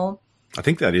bit more. I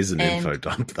think that is an info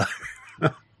dump, though.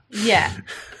 Yeah.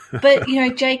 But,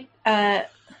 Jake,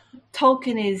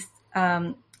 Tolkien is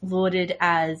lauded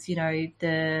as,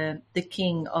 the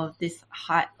king of this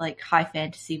high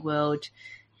fantasy world.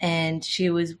 And she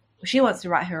wants to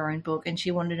write her own book, and she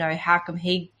wanted to know how come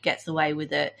he gets away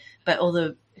with it, but all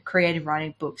the creative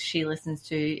writing books she listens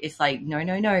to, it's like, no,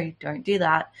 don't do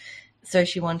that. So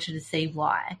she wanted to see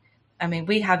why. I mean,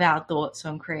 we have our thoughts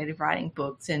on creative writing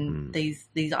books and these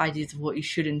ideas of what you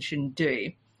should and shouldn't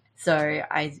do. So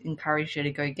I encourage her to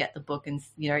go get the book, and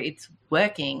it's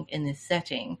working in this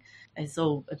setting. It's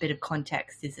all a bit of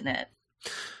context, isn't it?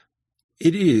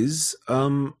 It is.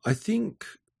 I think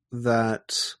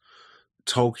that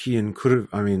Tolkien could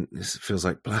have, this feels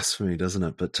like blasphemy, doesn't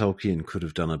it? But Tolkien could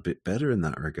have done a bit better in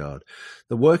that regard.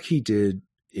 The work he did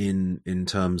in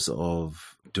terms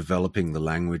of developing the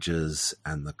languages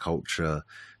and the culture,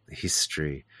 the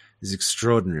history, is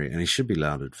extraordinary, and he should be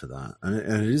lauded for that. And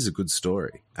it is a good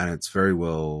story, and it's very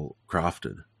well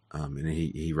crafted, and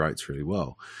he writes really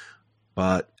well.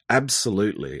 But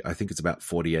absolutely, I think it's about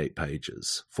 48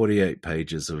 pages. 48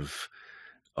 pages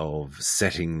of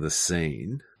setting the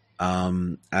scene.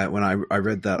 When I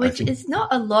read that, which is not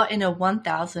a lot in a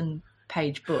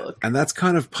 1,000-page book, and that's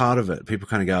kind of part of it. People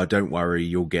kind of go, "Oh, don't worry,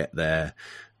 you'll get there,"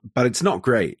 but it's not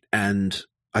great. And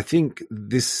I think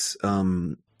this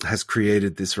has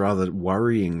created this rather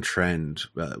worrying trend,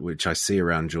 which I see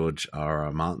around George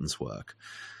R.R. Martin's work,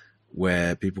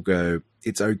 where people go,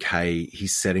 "It's okay,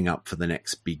 he's setting up for the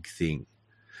next big thing."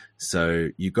 So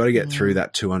you've got to get through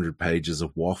that 200 pages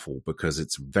of waffle because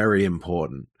it's very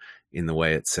important in the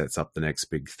way it sets up the next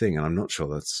big thing. And I'm not sure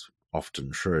that's often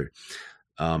true.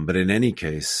 But in any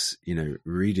case,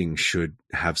 reading should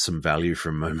have some value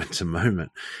from moment to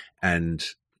moment. And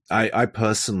I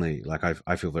personally,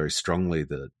 I feel very strongly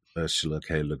that Ursula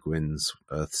K. Le Guin's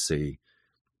Earthsea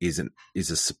is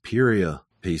a superior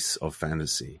piece of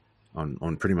fantasy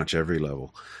on pretty much every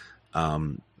level.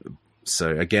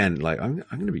 So again, like I'm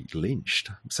going to be lynched.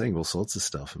 I'm saying all sorts of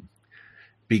stuff. I'm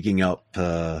bigging up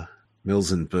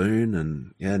Mills and Boon,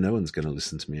 and yeah, no one's going to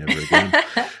listen to me ever again.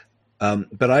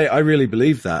 But I really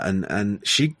believe that, and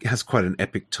she has quite an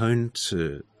epic tone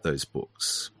to those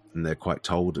books, and they're quite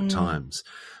told at times.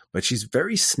 But she's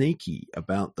very sneaky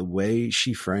about the way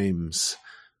she frames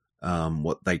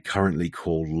what they currently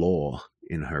call lore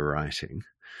in her writing.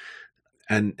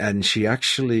 And she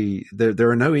actually, there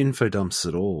are no info dumps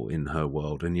at all in her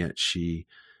world, and yet she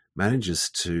manages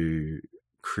to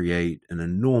create an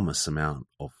enormous amount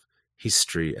of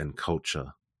history and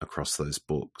culture across those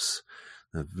books.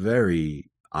 They're very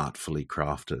artfully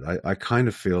crafted. I kind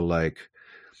of feel like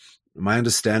my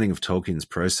understanding of Tolkien's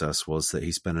process was that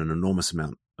he spent an enormous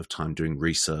amount of time doing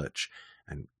research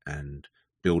and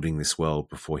building this world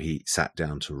before he sat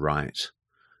down to write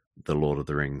the Lord of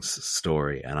the Rings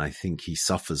story. And I think he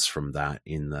suffers from that,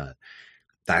 in that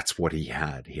that's what he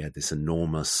had. He had this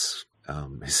enormous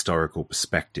historical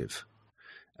perspective.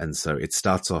 And so it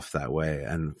starts off that way.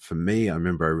 And for me, I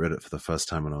remember I read it for the first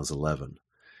time when I was 11.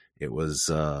 It was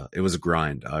a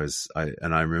grind. I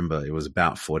remember it was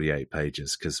about 48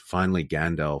 pages, because finally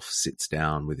Gandalf sits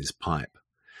down with his pipe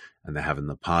and they're having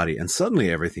the party, and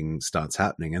suddenly everything starts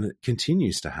happening, and it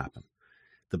continues to happen.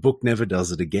 The book never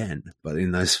does it again, but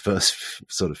in those first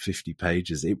sort of 50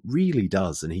 pages, it really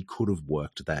does. And he could have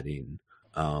worked that in.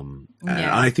 And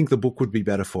I think the book would be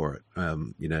better for it.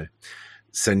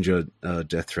 Send your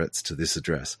death threats to this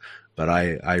address. But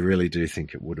I really do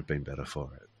think it would have been better for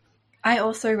it. I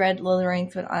also read Lord of the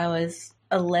Rings when I was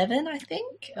 11, I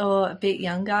think, or a bit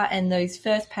younger. And those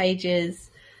first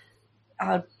pages,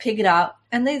 I would pick it up.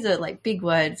 And these are like big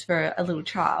words for a little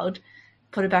child.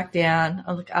 Put it back down.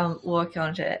 I'll walk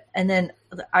onto it. And then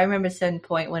I remember a certain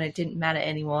point when it didn't matter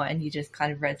anymore and you just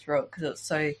kind of read through it because it was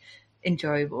so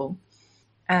enjoyable.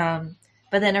 But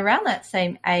then around that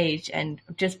same age, and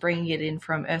just bringing it in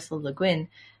from Ursula Le Guin,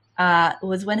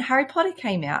 was when Harry Potter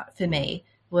came out for me,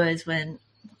 was when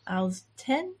I was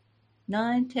 10.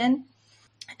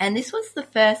 And this was the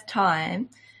first time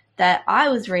that I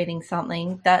was reading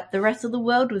something that the rest of the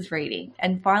world was reading.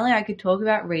 And finally I could talk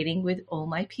about reading with all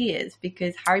my peers,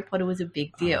 because Harry Potter was a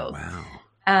big deal. Oh,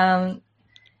 wow.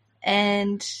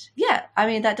 And yeah, I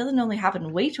mean, that doesn't normally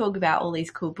happen. We talk about all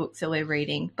these cool books that we're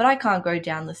reading, but I can't go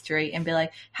down the street and be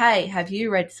like, hey, have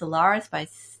you read Solaris by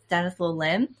Stanislaw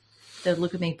Lem? They'll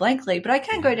look at me blankly, but I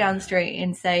can go down the street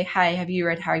and say, hey, have you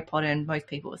read Harry Potter? And most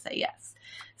people will say yes.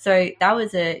 So that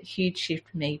was a huge shift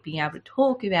for me, being able to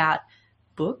talk about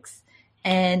books.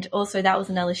 And also that was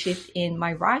another shift in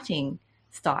my writing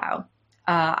style.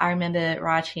 I remember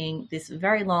writing this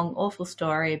very long, awful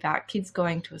story about kids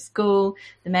going to a school.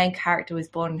 The main character was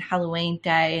born on Halloween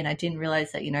Day, and I didn't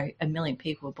realize that, a million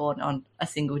people were born on a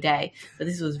single day. But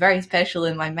this was very special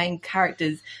in my main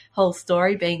character's whole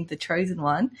story being the chosen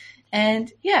one.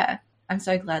 And yeah, I'm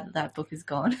so glad that book is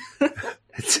gone.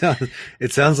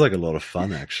 It sounds like a lot of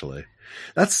fun, actually.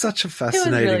 That's such a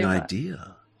fascinating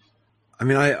idea. I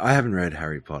mean, I haven't read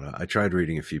Harry Potter. I tried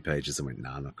reading a few pages and went,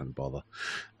 nah, I'm not going to bother.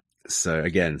 So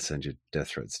again, send your death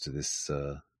threats to this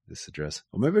address.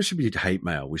 Or maybe it should be hate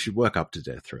mail. We should work up to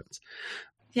death threats.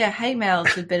 Yeah, hate mail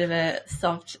is a bit of a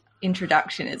soft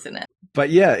introduction, isn't it? But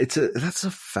yeah, that's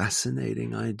a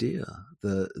fascinating idea.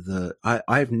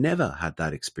 I've never had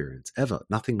that experience ever.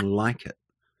 Nothing like it.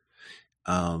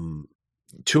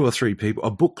 2 or 3 people,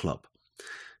 a book club.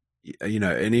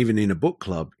 And even in a book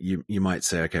club, you might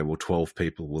say, okay, well, 12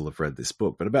 people will have read this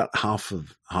book, but about half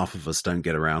of us don't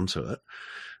get around to it.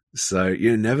 So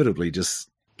you're inevitably just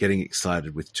getting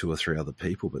excited with 2 or 3 other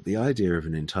people. But the idea of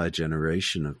an entire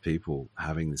generation of people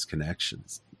having this connection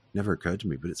never occurred to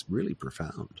me, but it's really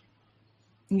profound.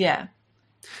 Yeah.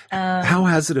 How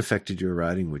has it affected your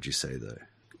writing, would you say, though?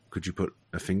 Could you put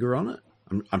a finger on it?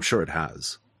 I'm sure it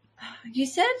has. You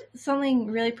said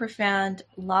something really profound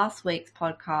last week's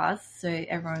podcast, so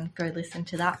everyone go listen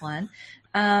to that one.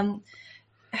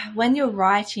 When you're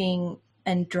writing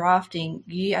and drafting,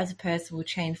 you as a person will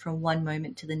change from one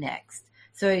moment to the next.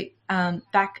 So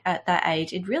back at that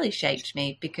age, it really shaped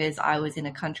me, because I was in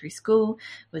a country school,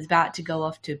 was about to go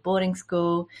off to boarding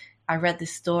school. I read the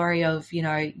story of, you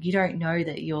don't know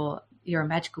that you're a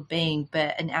magical being,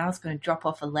 but an owl's going to drop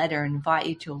off a letter and invite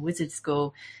you to a wizard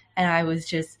school. And I was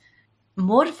just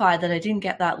mortified that I didn't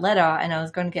get that letter, and I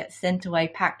was going to get sent away,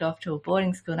 packed off to a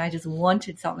boarding school, and I just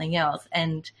wanted something else.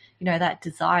 And, that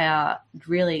desire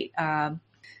really,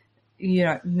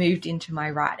 moved into my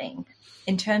writing.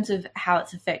 In terms of how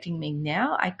it's affecting me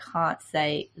now, I can't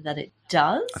say that it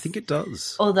does. I think it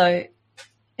does. Although,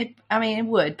 it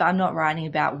would, but I'm not writing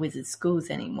about wizard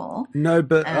schools anymore. No,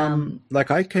 but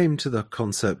I came to the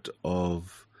concept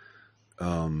of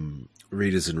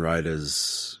readers and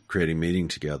writers creating meaning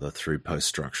together through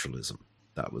post-structuralism.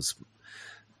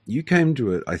 You came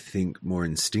to it, I think, more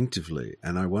instinctively,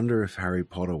 and I wonder if Harry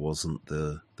Potter wasn't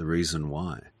the reason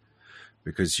why.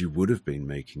 Because you would have been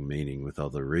making meaning with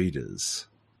other readers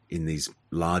in these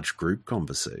large group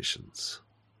conversations.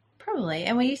 Probably.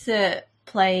 And we used to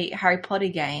play Harry Potter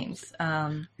games.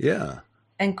 Yeah.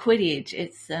 And Quidditch.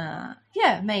 It's,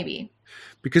 maybe.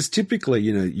 Because typically,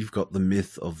 you've got the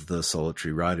myth of the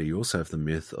solitary writer. You also have the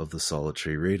myth of the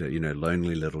solitary reader.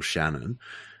 Lonely little Shannon,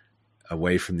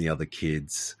 away from the other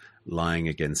kids, lying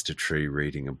against a tree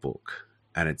reading a book.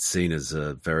 And it's seen as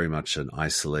very much an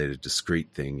isolated,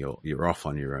 discrete thing. You're off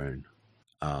on your own.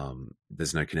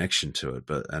 There's no connection to it.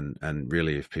 And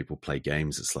really, if people play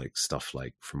games, it's like stuff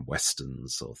like from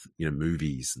westerns or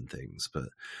movies and things. But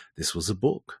this was a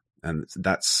book, and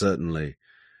that certainly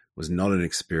was not an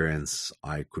experience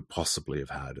I could possibly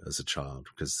have had as a child.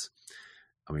 Because,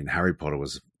 Harry Potter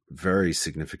was very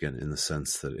significant in the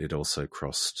sense that it also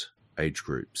crossed age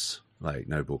groups like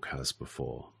no book has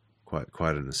before.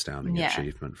 Quite an astounding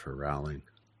achievement for Rowling.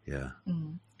 Yeah.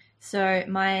 Mm. So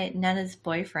my Nana's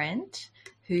boyfriend,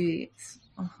 who's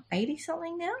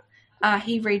 80-something now,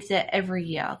 he reads it every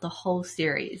year, the whole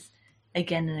series,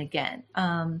 again and again.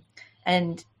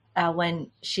 And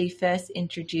when she first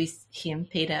introduced him,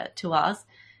 Peter, to us,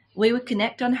 we would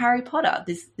connect on Harry Potter.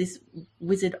 This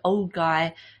wizard old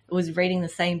guy was reading the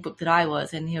same book that I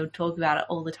was, and he would talk about it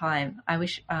all the time. I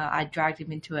wish I dragged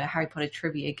him into a Harry Potter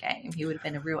trivia game. He would have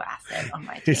been a real asset on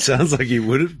my team. It sounds like he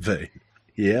would have been.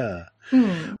 Yeah.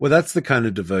 Well, that's the kind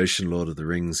of devotion Lord of the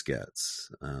Rings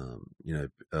gets.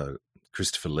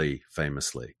 Christopher Lee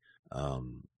famously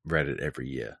read it every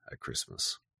year at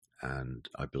Christmas, and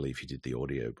I believe he did the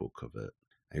audiobook of it.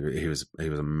 He was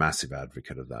a massive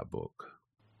advocate of that book.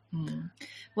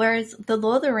 Whereas the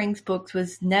Lord of the Rings books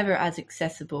was never as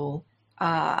accessible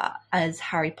as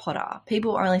Harry Potter.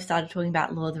 People only started talking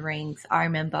about Lord of the Rings, I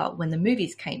remember, when the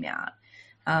movies came out.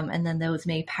 And then there was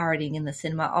me parroting in the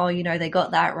cinema, they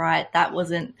got that right. That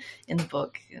wasn't in the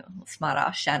book. Smart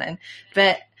ass Shannon.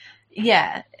 But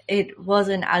yeah, it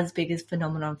wasn't as big a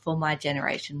phenomenon for my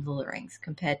generation, Lord of the Rings,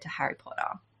 compared to Harry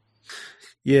Potter.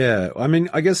 Yeah,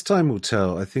 I guess time will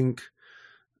tell. I think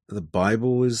the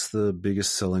Bible is the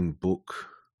biggest selling book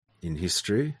in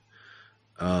history.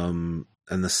 And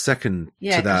the second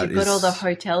to that you've got all the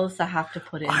hotels that have to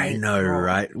put in. I know,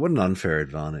 right? What an unfair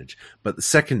advantage. But the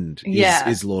second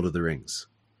is Lord of the Rings.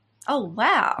 Oh,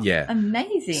 wow. Yeah.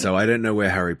 Amazing. So I don't know where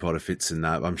Harry Potter fits in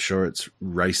that. I'm sure it's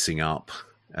racing up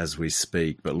as we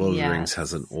speak, but Lord of the Rings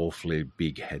has an awfully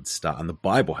big head start. And the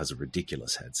Bible has a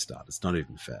ridiculous head start. It's not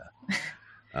even fair.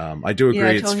 I do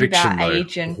agree it's fiction, about though.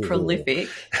 Age and prolific.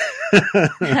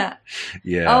 Yeah.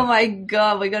 Oh my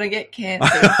God, we're going to get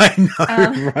cancelled. I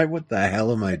know, right? What the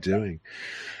hell am I doing?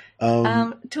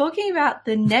 Talking about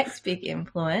the next big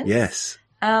influence. Yes.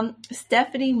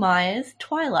 Stephenie Meyer's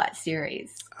Twilight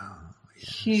series. Oh, yes.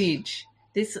 Huge.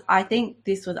 I think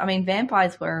this was,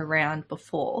 vampires were around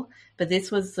before, but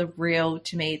this was the real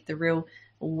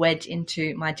wedge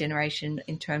into my generation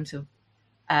in terms of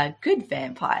good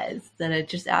vampires that are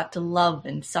just out to love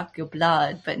and suck your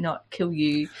blood but not kill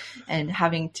you, and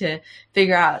having to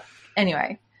figure out.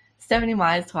 Anyway, Stephenie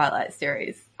Meyer's Twilight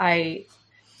series. I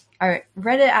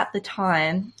read it at the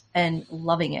time and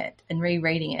loving it and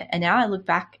rereading it. And now I look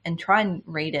back and try and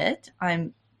read it.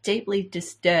 I'm deeply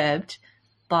disturbed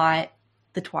by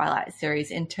the Twilight series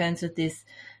in terms of this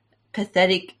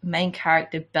pathetic main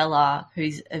character, Bella,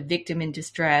 who's a victim in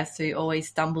distress, who always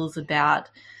stumbles about,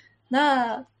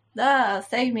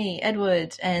 save me,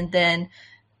 Edward, and then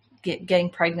getting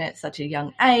pregnant at such a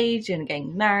young age and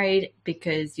getting married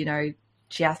because,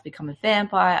 she has to become a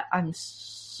vampire.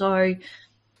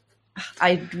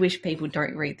 I wish people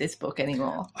don't read this book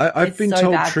anymore. I've been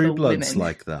told True Blood's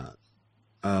like that.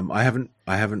 I haven't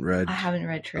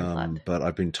read True Blood, but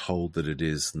I've been told that it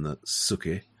is, and that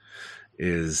Suki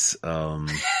is a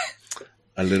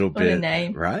little bit, a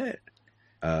name. Right?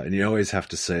 And you always have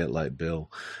to say it like Bill.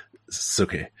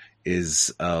 Suki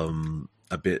is a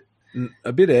bit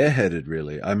airheaded,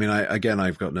 really.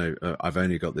 I've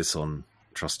only got this on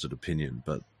trusted opinion,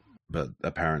 but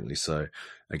apparently so.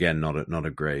 Again, not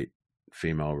a great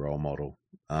female role model.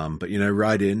 But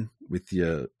write in with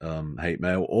your hate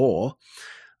mail or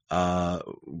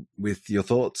with your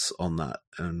thoughts on that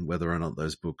and whether or not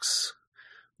those books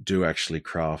do actually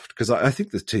craft, because I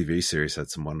think the TV series had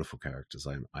some wonderful characters.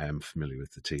 I am familiar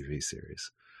with the TV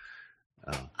series.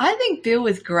 I think Bill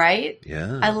was great.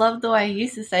 Yeah. I love the way he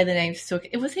used to say the name Sook.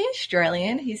 Was he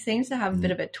Australian? He seems to have a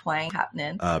bit of a twang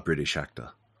happening. British actor.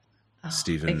 Oh,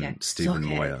 Stephen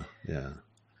Moyer. Yeah.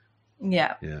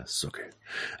 Yeah. Yeah, Sookie.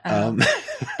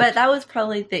 But that was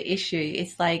probably the issue.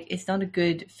 It's like, it's not a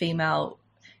good female,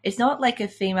 it's not like a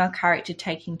female character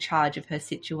taking charge of her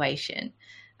situation.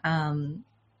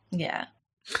 Yeah.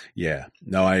 Yeah,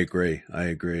 no, I agree.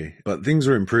 But things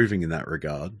are improving in that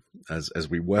regard as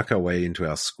we work our way into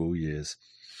our school years.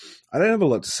 I don't have a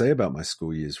lot to say about my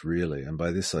school years, really. And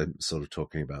by this, I'm sort of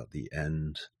talking about the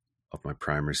end of my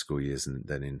primary school years and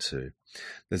then into...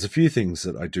 There's a few things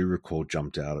that I do recall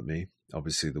jumped out at me.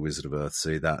 Obviously, The Wizard of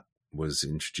Earthsea, that was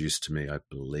introduced to me, I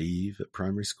believe, at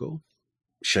primary school.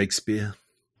 Shakespeare,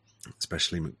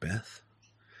 especially Macbeth.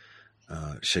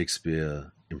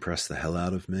 Shakespeare impressed the hell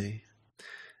out of me.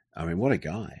 I mean, what a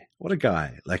guy. What a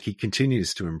guy. Like, he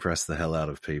continues to impress the hell out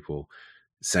of people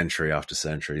century after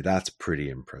century. That's pretty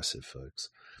impressive, folks.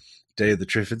 Day of the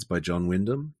Triffids by John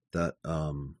Wyndham. That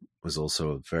was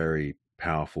also a very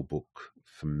powerful book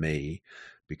for me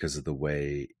because of the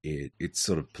way it's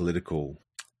sort of political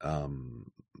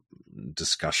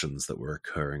discussions that were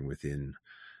occurring within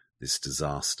this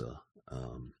disaster.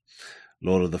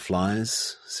 Lord of the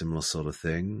Flies, similar sort of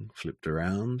thing, flipped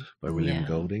around by William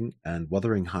Golding, and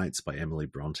Wuthering Heights by Emily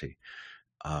Bronte.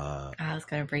 I was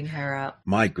going to bring her up.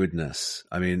 My goodness.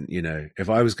 I mean, you know, if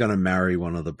I was going to marry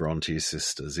one of the Bronte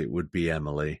sisters, it would be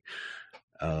Emily.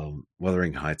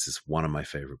 Wuthering Heights is one of my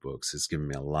favorite books. It's given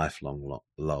me a lifelong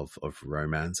love of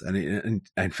romance. And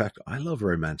in fact, I love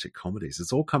romantic comedies.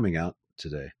 It's all coming out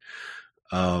today.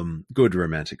 Good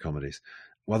romantic comedies.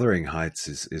 Wuthering Heights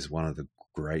is one of the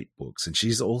great books. And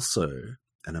she's also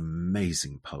an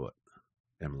amazing poet,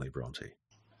 Emily Bronte.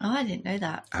 Oh, I didn't know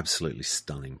that. Absolutely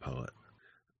stunning poet.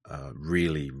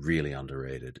 Really, really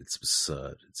underrated. It's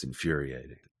absurd. It's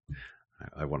infuriating.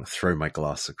 I want to throw my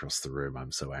glass across the room.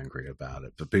 I'm so angry about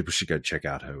it. But people should go check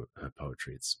out her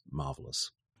poetry. It's marvelous.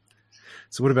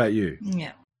 So what about you?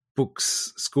 Yeah.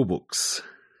 Books, school books.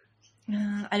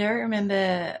 I don't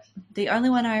remember. The only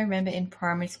one I remember in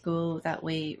primary school that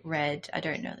we read, I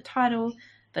don't know the title,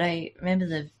 but I remember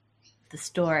the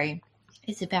story.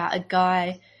 It's about a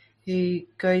guy who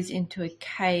goes into a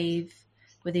cave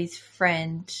with his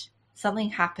friend. Something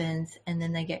happens and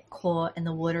then they get caught and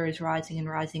the water is rising and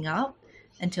rising up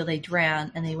until they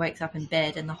drown, and he wakes up in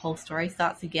bed and the whole story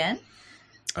starts again.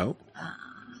 Oh,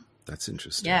 that's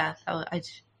interesting. Yeah, I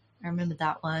remember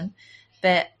that one.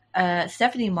 But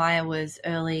Stephenie Meyer was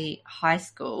early high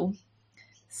school.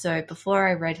 So before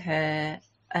I read her,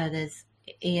 there's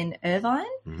Ian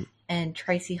Irvine and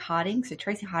Tracy Harding. So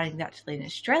Tracy Harding is actually an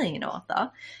Australian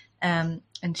author. And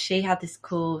she had this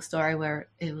cool story where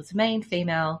it was a main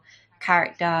female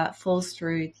character falls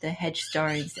through the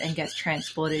hedgestones and gets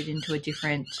transported into a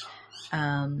different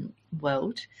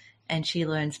world. And she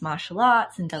learns martial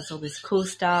arts and does all this cool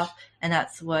stuff. And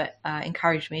that's what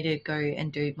encouraged me to go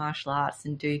and do martial arts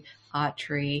and do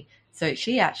archery. So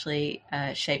she actually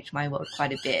shaped my world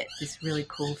quite a bit, this really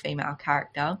cool female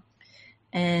character.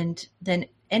 And then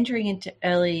entering into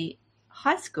early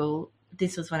high school,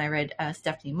 this was when I read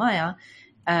Stephenie Meyer,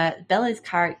 Bella's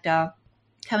character,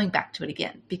 coming back to it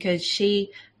again, because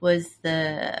she was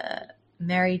the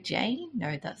Mary Jane.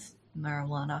 No, that's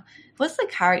marijuana. What's the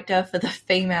character for the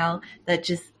female that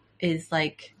just is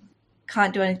like,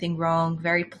 can't do anything wrong,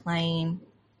 very plain?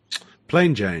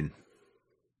 Plain Jane.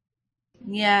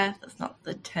 Yeah, that's not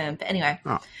the term. But anyway,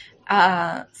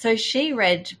 so she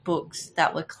read books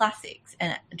that were classics.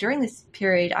 And during this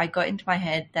period, I got into my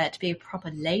head that to be a proper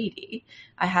lady,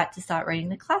 I had to start reading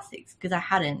the classics because I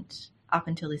hadn't up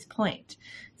until this point.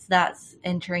 So that's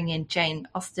entering in Jane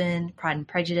Austen, Pride and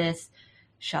Prejudice,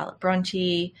 Charlotte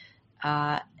Bronte,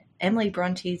 Emily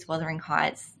Bronte's Wuthering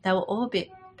Heights. They were all a bit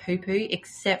poo-poo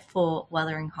except for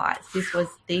Wuthering Heights. This was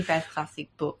the best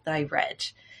classic book that I read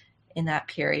in that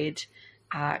period.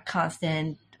 Can't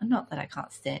stand, not that I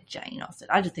can't stand Jane Austen,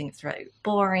 I just think it's really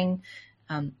boring.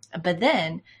 But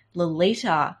then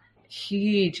Lolita,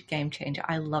 huge game changer.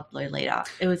 I loved Lolita.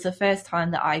 It was the first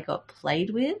time that I got played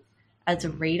with as a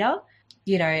reader,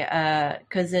 you know,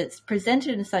 because it's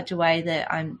presented in such a way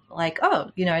that I'm like,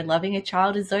 oh, you know, loving a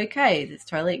child is okay. It's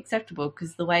totally acceptable,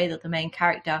 because the way that the main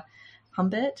character,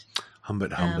 Humbert,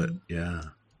 yeah.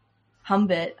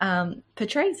 Humbert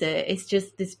portrays it, it's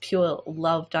just this pure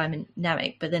love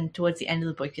dynamic. But then towards the end of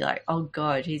the book, you're like, oh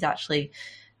God, he's actually,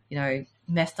 you know,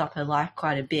 messed up her life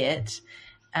quite a bit.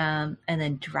 And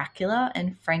then Dracula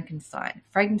and Frankenstein.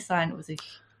 Frankenstein was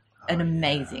an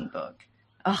amazing book.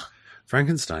 Oh,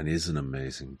 Frankenstein is an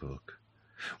amazing book.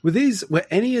 Were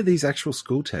any of these actual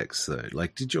school texts though?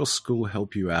 Like, did your school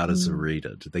help you out as a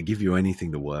reader? Did they give you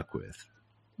anything to work with?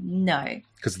 no.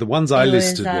 Because the ones I It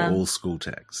listed was, were all school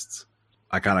texts.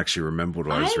 I can't actually remember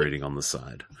what I was reading on the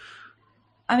side.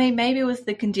 I mean, maybe it was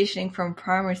the conditioning from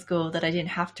primary school that I didn't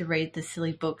have to read the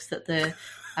silly books that the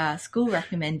school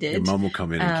recommended. Your mum will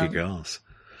come in and kick ass.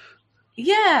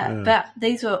 Yeah, but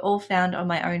these were all found on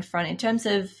my own front. In terms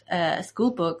of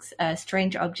school books,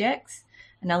 Strange Objects,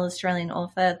 another Australian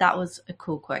author, that was a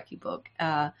cool, quirky book.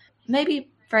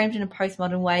 Maybe framed in a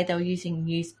postmodern way. They were using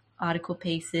news article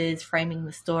pieces, framing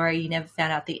the story. You never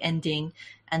found out the ending,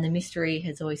 and the mystery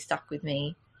has always stuck with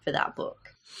me for that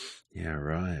book. Yeah,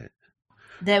 right.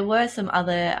 There were some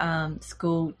other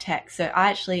school texts. So I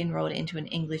actually enrolled into an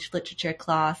English literature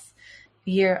class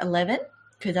year 11,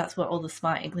 because that's what all the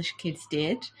smart English kids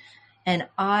did. And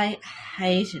I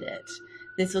hated it.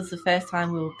 This was the first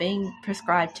time we were being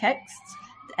prescribed texts,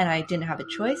 and I didn't have a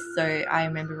choice. So I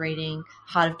remember reading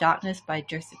Heart of Darkness by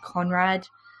Joseph Conrad.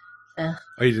 Oh,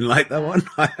 you didn't like that one?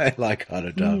 I like Heart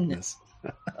of Darkness.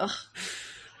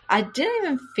 I didn't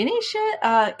even finish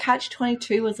it.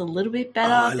 Catch-22 was a little bit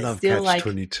better. I love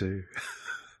Catch-22.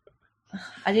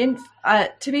 I didn't.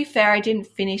 To be fair, I didn't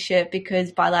finish it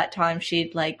because by that time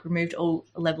she'd removed all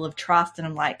level of trust, and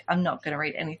I'm like, I'm not going to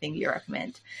read anything you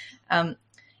recommend.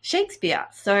 Shakespeare.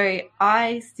 So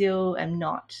I still am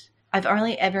not. I've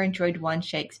only ever enjoyed one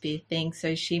Shakespeare thing.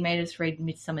 So she made us read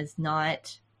Midsummer's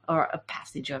Night, or a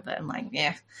passage of it. I'm like,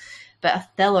 yeah. But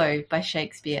Othello by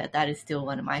Shakespeare, that is still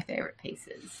one of my favorite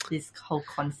pieces. This whole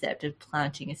concept of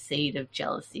planting a seed of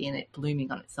jealousy and it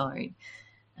blooming on its own.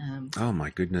 Oh my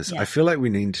goodness. Yeah. I feel like we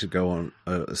need to go on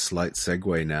a slight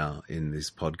segue now in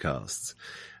these podcasts.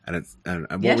 And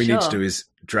what we need to do is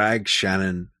drag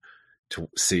Shannon to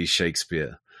see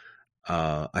Shakespeare.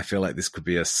 I feel like this could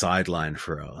be a sideline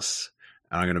for us.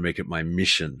 And I'm going to make it my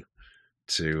mission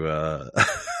to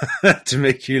to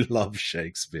make you love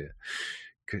Shakespeare.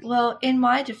 Well, in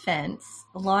my defense,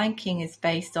 Lion King is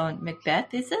based on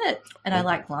Macbeth, is it? And I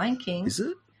like Lion King. Is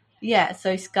it? Yeah,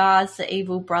 so Scar's the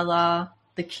evil brother,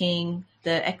 the king,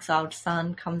 the exiled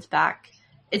son comes back.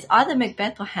 It's either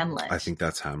Macbeth or Hamlet. I think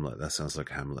that's Hamlet. That sounds like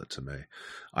Hamlet to me.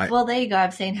 Well, there you go.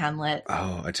 I've seen Hamlet.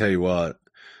 Oh, I tell you what,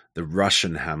 the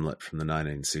Russian Hamlet from the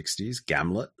 1960s,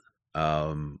 Gamlet,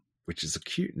 which is a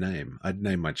cute name. I'd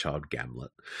name my child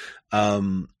Gamlet.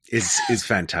 Is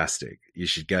fantastic. You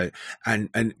should go.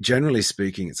 And generally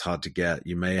speaking, it's hard to get.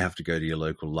 You may have to go to your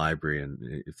local library,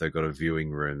 and if they've got a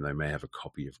viewing room, they may have a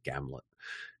copy of Gamlet.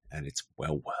 And it's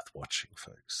well worth watching,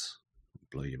 folks. It'll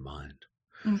blow your mind.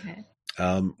 Okay.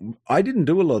 I didn't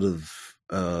do a lot of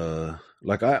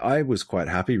I was quite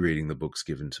happy reading the books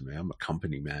given to me. I'm a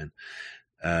company man,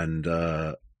 and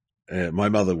my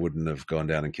mother wouldn't have gone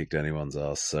down and kicked anyone's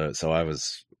ass. So I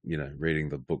was, reading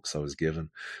the books I was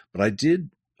given, but I did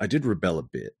rebel a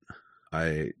bit.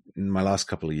 In my last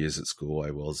couple of years at school,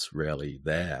 I was rarely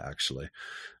there. Actually,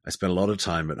 I spent a lot of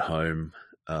time at home,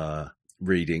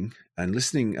 reading and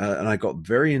listening, and I got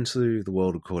very into The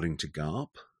World According to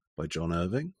Garp by John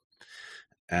Irving.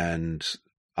 And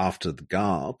after the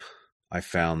Garp, I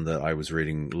found that I was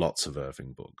reading lots of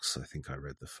Irving books. I think I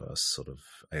read the first sort of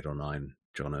 8 or 9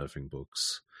 John Irving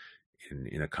books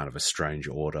in a kind of a strange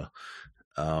order.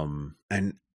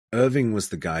 And Irving was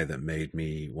the guy that made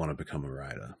me want to become a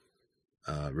writer.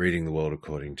 Reading The World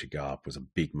According to Garp was a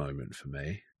big moment for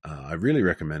me. I really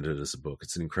recommend it as a book.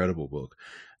 It's an incredible book.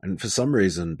 And for some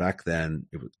reason, back then,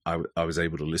 I was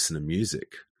able to listen to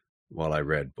music while I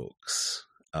read books.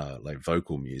 Like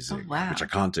vocal music, which I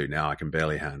can't do now. I can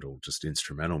barely handle just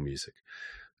instrumental music.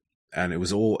 And it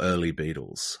was all early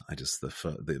Beatles.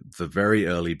 The very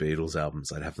early Beatles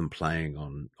albums, I'd have them playing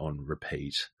on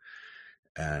repeat.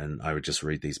 And I would just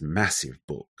read these massive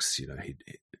books, he'd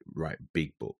write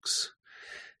big books.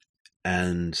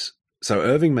 And so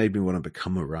Irving made me want to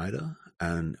become a writer.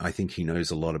 And I think he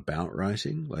knows a lot about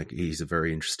writing. Like, he's a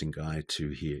very interesting guy to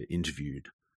hear interviewed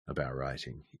about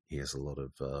writing. He has a lot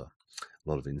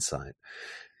of insight.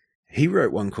 He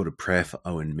wrote one called A Prayer for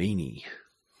Owen Meany,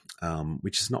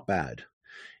 which is not bad.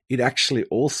 It actually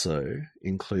also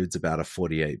includes about a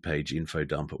 48-page info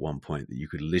dump at one point that you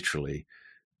could literally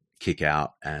kick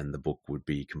out and the book would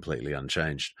be completely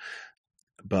unchanged.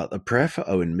 But A Prayer for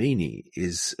Owen Meany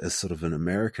is a sort of an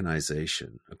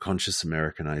Americanization, a conscious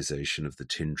Americanization of The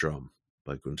Tin Drum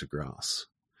by Gunter Grass.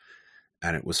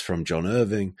 And it was from John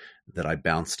Irving that I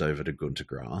bounced over to Gunter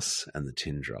Grass and The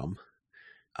Tin Drum,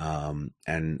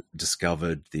 and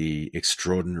discovered the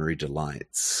extraordinary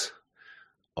delights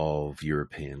of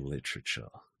European literature.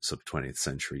 sort of 20th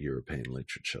century European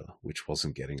literature, which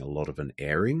wasn't getting a lot of an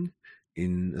airing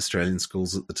in Australian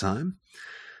schools at the time.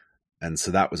 And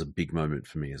so that was a big moment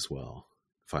for me as well,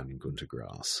 finding Gunter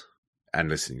Grass and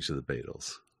listening to the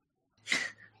Beatles.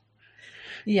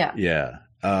 Yeah. Yeah.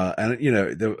 And,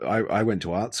 I went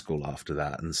to art school after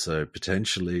that. And so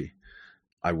potentially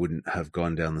I wouldn't have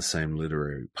gone down the same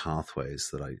literary pathways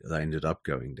that I ended up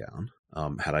going down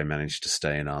had I managed to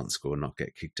stay in art school and not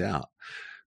get kicked out.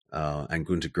 And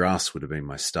Gunter Grass would have been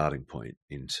my starting point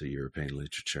into European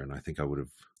literature. And I think I would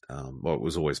have, it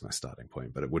was always my starting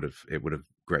point, but it would have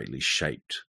greatly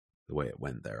shaped the way it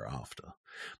went thereafter.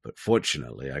 But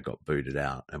fortunately, I got booted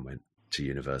out and went to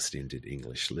university and did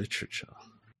English literature.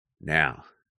 Now,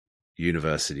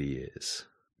 university years.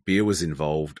 Beer was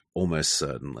involved almost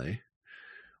certainly.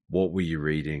 What were you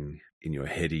reading in your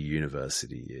heady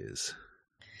university years?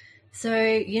 So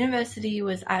university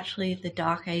was actually the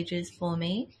dark ages for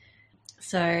me.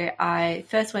 So I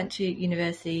first went to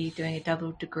university doing a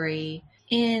double degree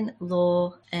in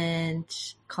law and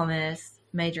commerce,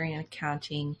 majoring in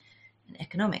accounting and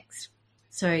economics.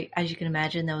 So as you can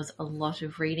imagine, there was a lot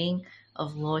of reading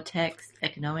of law text,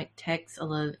 economic text, a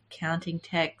lot of accounting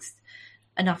text,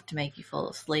 enough to make you fall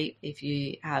asleep if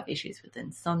you have issues with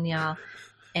insomnia.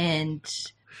 And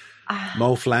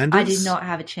Mole Flanders? I did not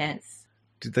have a chance.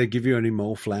 Did they give you any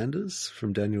Mole Flanders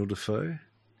from Daniel Defoe?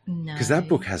 No. Because that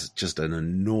book has just an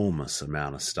enormous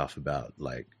amount of stuff about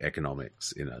like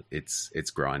economics in it.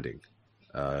 It's grinding.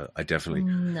 I definitely...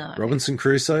 No. Robinson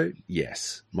Crusoe?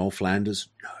 Yes. Mole Flanders?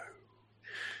 No.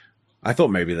 I thought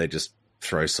maybe they just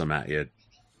throw some at you,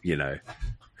 you know.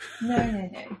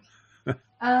 No.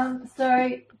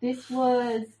 So this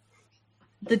was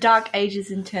the dark ages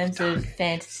in terms of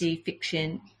fantasy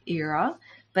fiction era.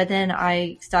 But then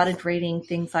I started reading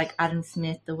things like Adam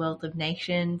Smith, The Wealth of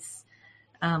Nations,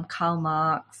 Karl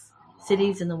Marx,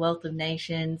 Cities and the Wealth of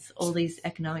Nations, all these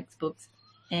economics books,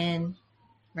 and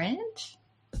Rand?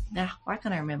 Why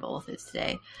can't I remember authors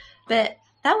today? But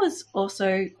that was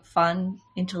also fun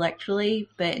intellectually,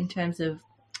 but in terms of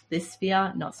this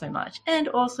sphere, not so much. And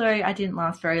also, I didn't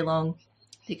last very long.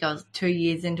 I think I was 2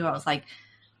 years into it. I was like,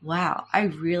 wow, I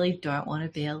really don't want to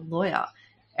be a lawyer.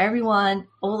 Everyone,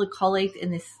 all the colleagues in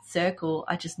this circle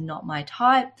are just not my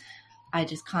type. I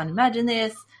just can't imagine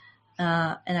this.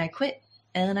 And I quit.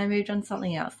 And then I moved on to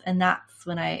something else. And that's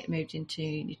when I moved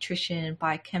into nutrition and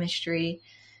biochemistry.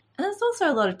 And there's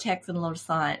also a lot of text and a lot of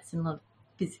science and a lot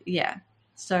of, yeah.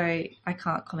 So I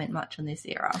can't comment much on this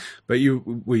era. But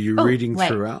were you reading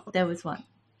throughout? There was one.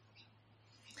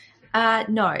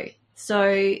 No. So,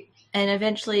 and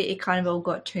eventually it kind of all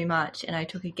got too much and I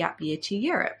took a gap year to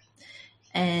Europe.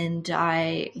 And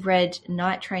I read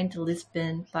Night Train to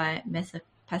Lisbon by Messa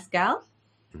Pascal.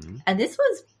 Mm-hmm. And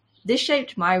this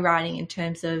shaped my writing in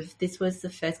terms of, this was the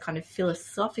first kind of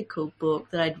philosophical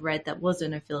book that I'd read that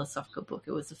wasn't a philosophical book.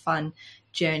 It was a fun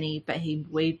journey, but he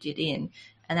weaved it in.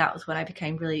 And that was when I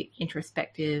became really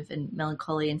introspective and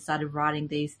melancholy and started writing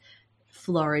these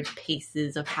florid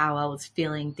pieces of how I was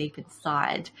feeling deep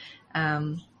inside.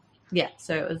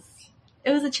 So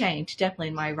it was a change, definitely,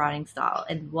 in my writing style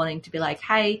and wanting to be like,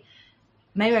 hey,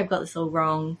 maybe I've got this all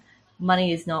wrong.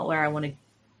 Money is not where I want to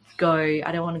go.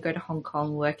 I don't want to go to Hong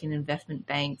Kong, work in investment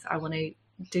banks. I want to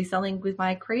do something with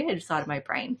my creative side of my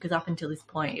brain, because up until this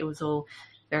point, it was all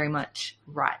very much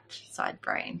right side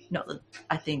brain. Not that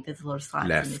I think there's a lot of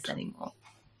science in this anymore.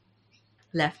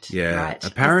 Left, yeah, right.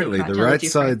 Apparently, the right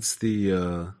side's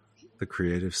the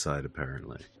creative side.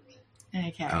 Apparently,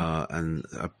 okay. And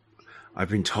I've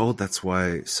been told that's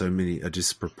why a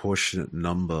disproportionate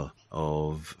number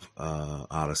of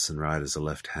artists and writers are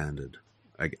left-handed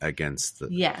against the.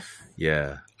 Yes.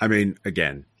 Yeah, I mean,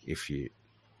 again, if you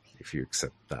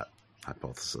accept that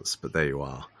hypothesis, but there you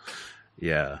are.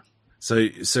 Yeah.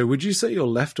 So would you say you're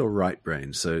left or right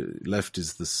brain? So left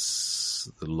is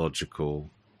the logical,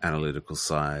 analytical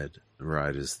side,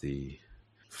 right is the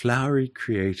flowery,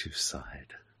 creative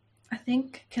side. I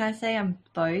think, can I say I'm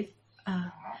both?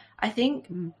 I think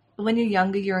when you're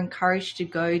younger, you're encouraged to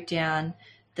go down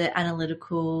the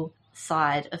analytical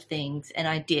side of things, and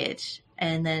I did.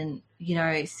 And then,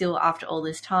 still after all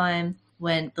this time,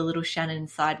 when the little Shannon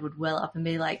inside would well up and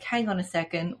be like, hang on a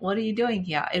second, what are you doing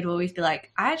here? It would always be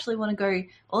like, I actually want to go,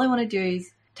 all I want to do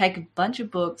is take a bunch of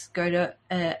books, go to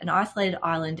an isolated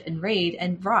island and read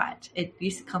and write. It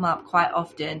used to come up quite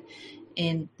often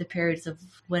in the periods of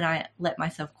when I let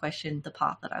myself question the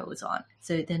path that I was on.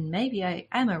 So then maybe I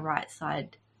am a right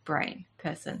side brain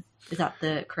person. Is that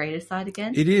the creative side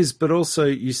again? It is, but also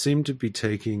you seem to be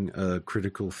taking a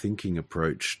critical thinking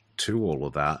approach to all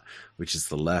of that, which is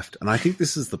the left. And I think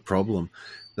this is the problem,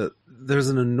 that there's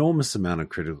an enormous amount of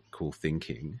critical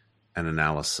thinking and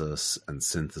analysis and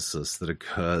synthesis that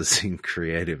occurs in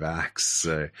creative acts.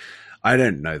 So I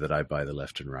don't know that I buy the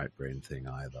left and right brain thing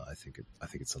either. I think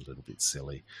it's a little bit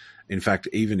silly. In fact,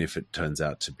 even if it turns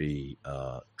out to be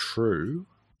true,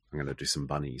 I'm going to do some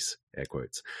bunnies, air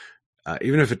quotes.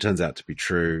 Even if it turns out to be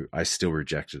true, I still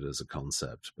reject it as a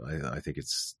concept. I think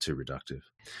it's too reductive.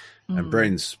 And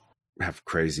brains have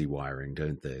crazy wiring,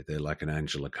 don't they? They're like an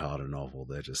Angela Carter novel.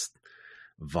 They're just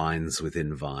vines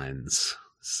within vines.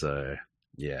 So,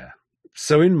 yeah.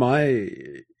 So in my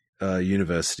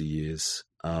university years,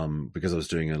 because I was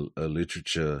doing a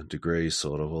literature degree,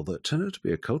 sort of, although it turned out to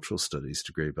be a cultural studies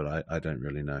degree, but I don't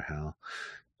really know how.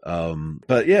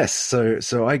 But yes,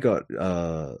 so I got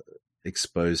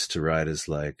exposed to writers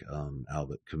like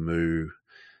Albert Camus,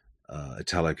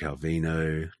 Italo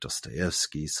Calvino,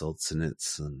 Dostoevsky,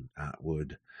 Solzhenitsyn,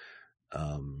 Atwood,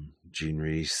 Jean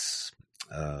Rhys,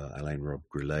 Alain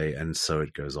Robbe-Goulet, and so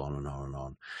it goes on and on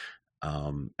and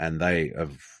on. And they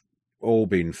have all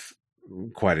been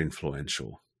quite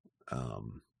influential.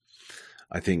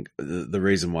 I think the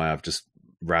reason why I've just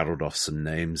rattled off some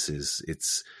names is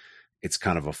it's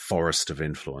kind of a forest of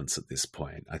influence at this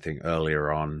point. I think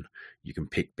earlier on you can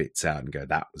pick bits out and go,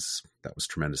 that was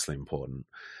tremendously important.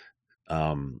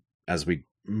 As we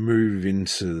move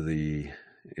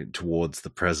towards the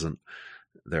present,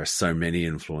 there are so many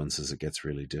influences, it gets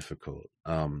really difficult.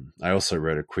 I also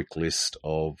wrote a quick list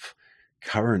of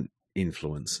current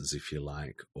influences, if you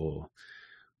like, or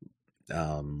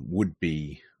would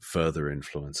be further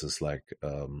influences like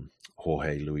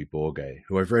Jorge Luis Borges,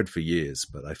 who I've read for years,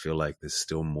 but I feel like there's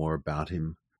still more about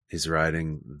him, his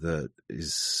writing, that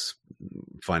is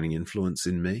finding influence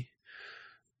in me.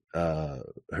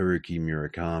 Haruki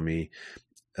Murakami,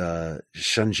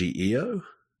 Shunji Io,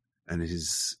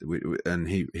 and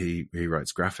he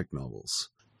writes graphic novels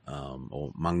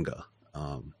or manga,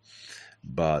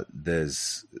 but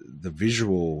there's the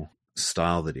visual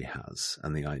style that he has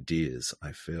and the ideas,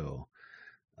 I feel,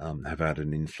 have had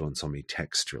an influence on me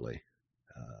texturally.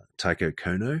 Taiko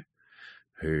Kono,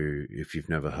 who, if you've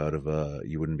never heard of her,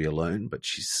 you wouldn't be alone, but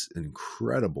she's an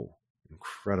incredible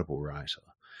writer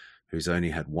who's only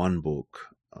had one book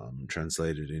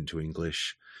translated into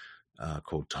English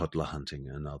called Toddler Hunting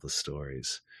and Other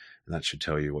Stories. And that should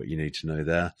tell you what you need to know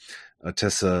there.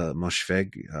 Tessa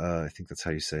Moshfegh, I think that's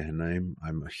how you say her name.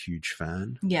 I'm a huge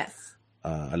fan. Yes.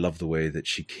 I love the way that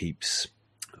she keeps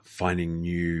finding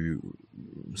new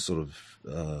sort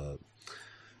of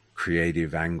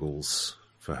creative angles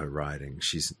for her writing.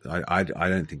 I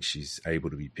don't think she's able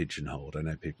to be pigeonholed. I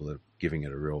know people are giving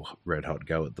it a real red hot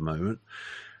go at the moment,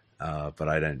 but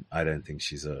I don't think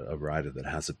she's a writer that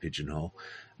has a pigeonhole.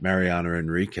 Mariana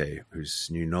Enrique, whose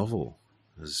new novel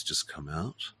has just come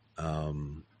out,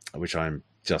 which I'm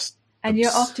just. And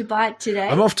you're off to buy it today?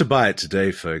 I'm off to buy it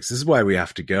today, folks. This is why we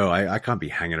have to go. I can't be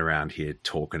hanging around here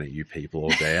talking at you people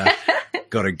all day. I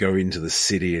got to go into the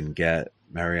city and get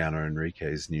Mariana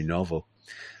Enrique's new novel.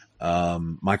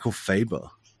 Michael Faber,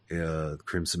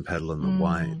 Crimson Petal and the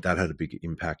White, that had a big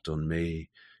impact on me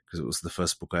because it was the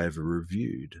first book I ever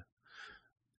reviewed.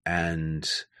 And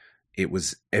it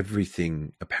was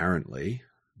everything, apparently,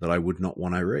 that I would not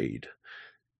want to read.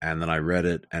 And then I read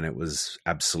it, and it was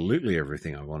absolutely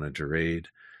everything I wanted to read.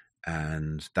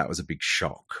 And that was a big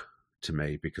shock to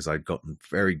me because I'd gotten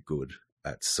very good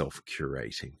at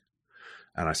self-curating.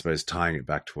 And I suppose tying it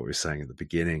back to what we were saying at the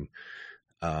beginning,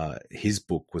 his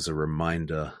book was a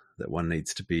reminder that one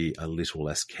needs to be a little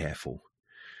less careful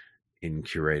in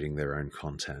curating their own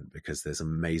content because there's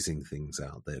amazing things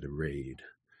out there to read.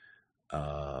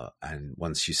 And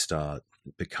once you start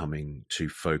becoming too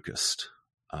focused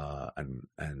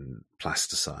and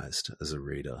plasticized as a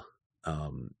reader,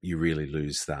 you really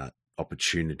lose that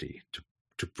opportunity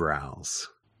to browse.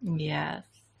 Yes.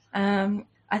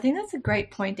 I think that's a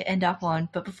great point to end up on.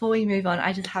 But before we move on,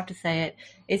 I just have to say it.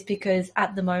 It's because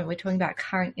at the moment we're talking about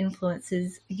current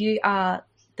influences. You are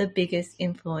the biggest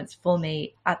influence for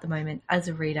me at the moment as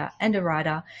a reader and a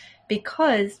writer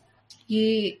because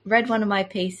you read one of my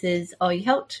pieces, or you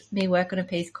helped me work on a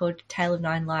piece called Tale of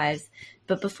Nine Lives.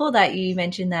 But before that, you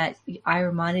mentioned that I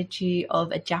reminded you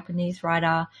of a Japanese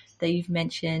writer that you've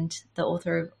mentioned, the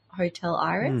author of Hotel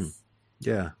Iris.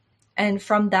 Yeah. And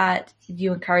from that,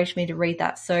 you encouraged me to read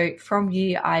that. So from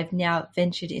you, I've now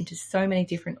ventured into so many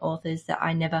different authors that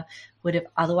I never would have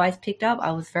otherwise picked up.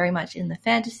 I was very much in the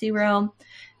fantasy realm.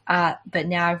 But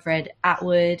now I've read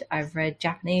Atwood, I've read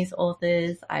Japanese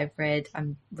authors, I'm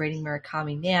reading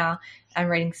Murakami now, I'm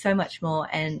reading so much more.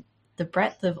 And the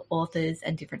breadth of authors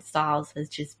and different styles has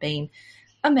just been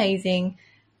amazing.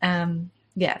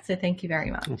 Yeah, so thank you very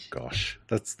much. Oh gosh,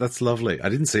 that's lovely. I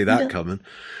didn't see that coming.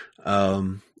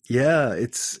 Yeah,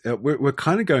 it's we're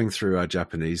kind of going through our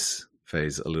Japanese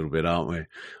phase a little bit, aren't we?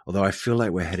 Although I feel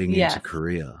like we're heading into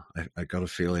Korea. I got a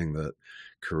feeling that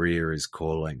Korea is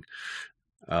calling,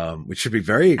 which should be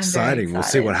very exciting. We'll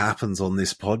see what happens on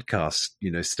this podcast.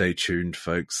 You know, stay tuned,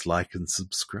 folks. Like and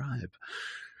subscribe.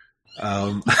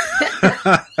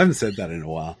 I haven't said that in a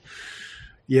while.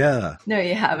 Yeah. No,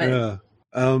 you haven't.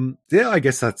 Yeah. I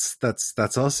guess that's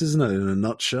us, isn't it? In a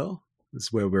nutshell,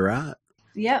 that's where we're at.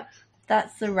 Yep.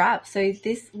 That's the wrap. So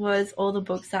this was all the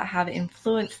books that have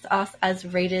influenced us as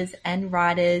readers and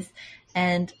writers.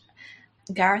 And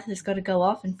Gareth has got to go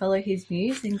off and follow his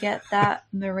muse and get that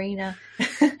Mariana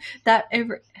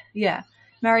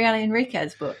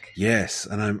Enriquez book. Yes,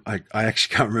 and I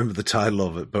actually can't remember the title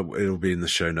of it, but it'll be in the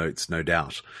show notes, no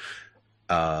doubt.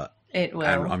 It will.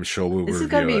 And I'm sure we'll review it. This is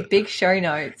going to be big show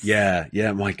notes. Yeah,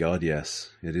 my God, yes.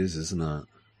 It is, isn't it?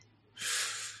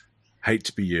 Hate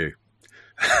to be you.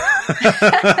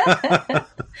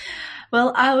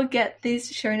 Well, I will get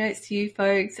these show notes to you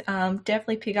folks.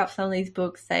 Definitely pick up some of these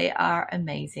books. They are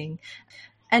amazing.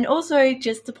 And also,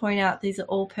 just to point out, these are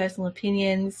all personal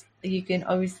opinions. You can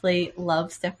obviously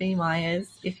love Stephenie Meyers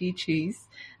if you choose.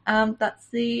 That's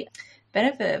the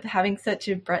benefit of having such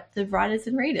a breadth of writers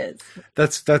and readers.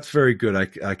 That's very good.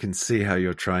 I can see how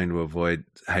you're trying to avoid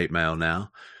hate mail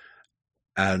now.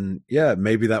 And yeah,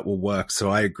 maybe that will work. So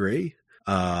I agree.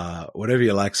 Whatever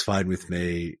you like's fine with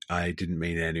me. I didn't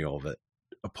mean any of it.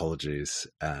 Apologies,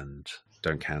 and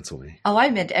don't cancel me. Oh, I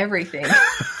meant everything.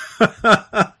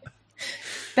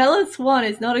 Bella Swan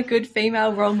is not a good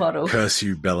female role model. Curse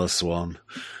you, Bella Swan.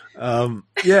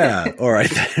 Yeah, all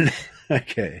right then.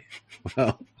 Okay.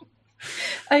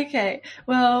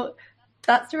 Well,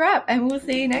 that's a wrap, and we'll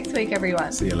see you next week,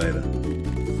 everyone. See you later.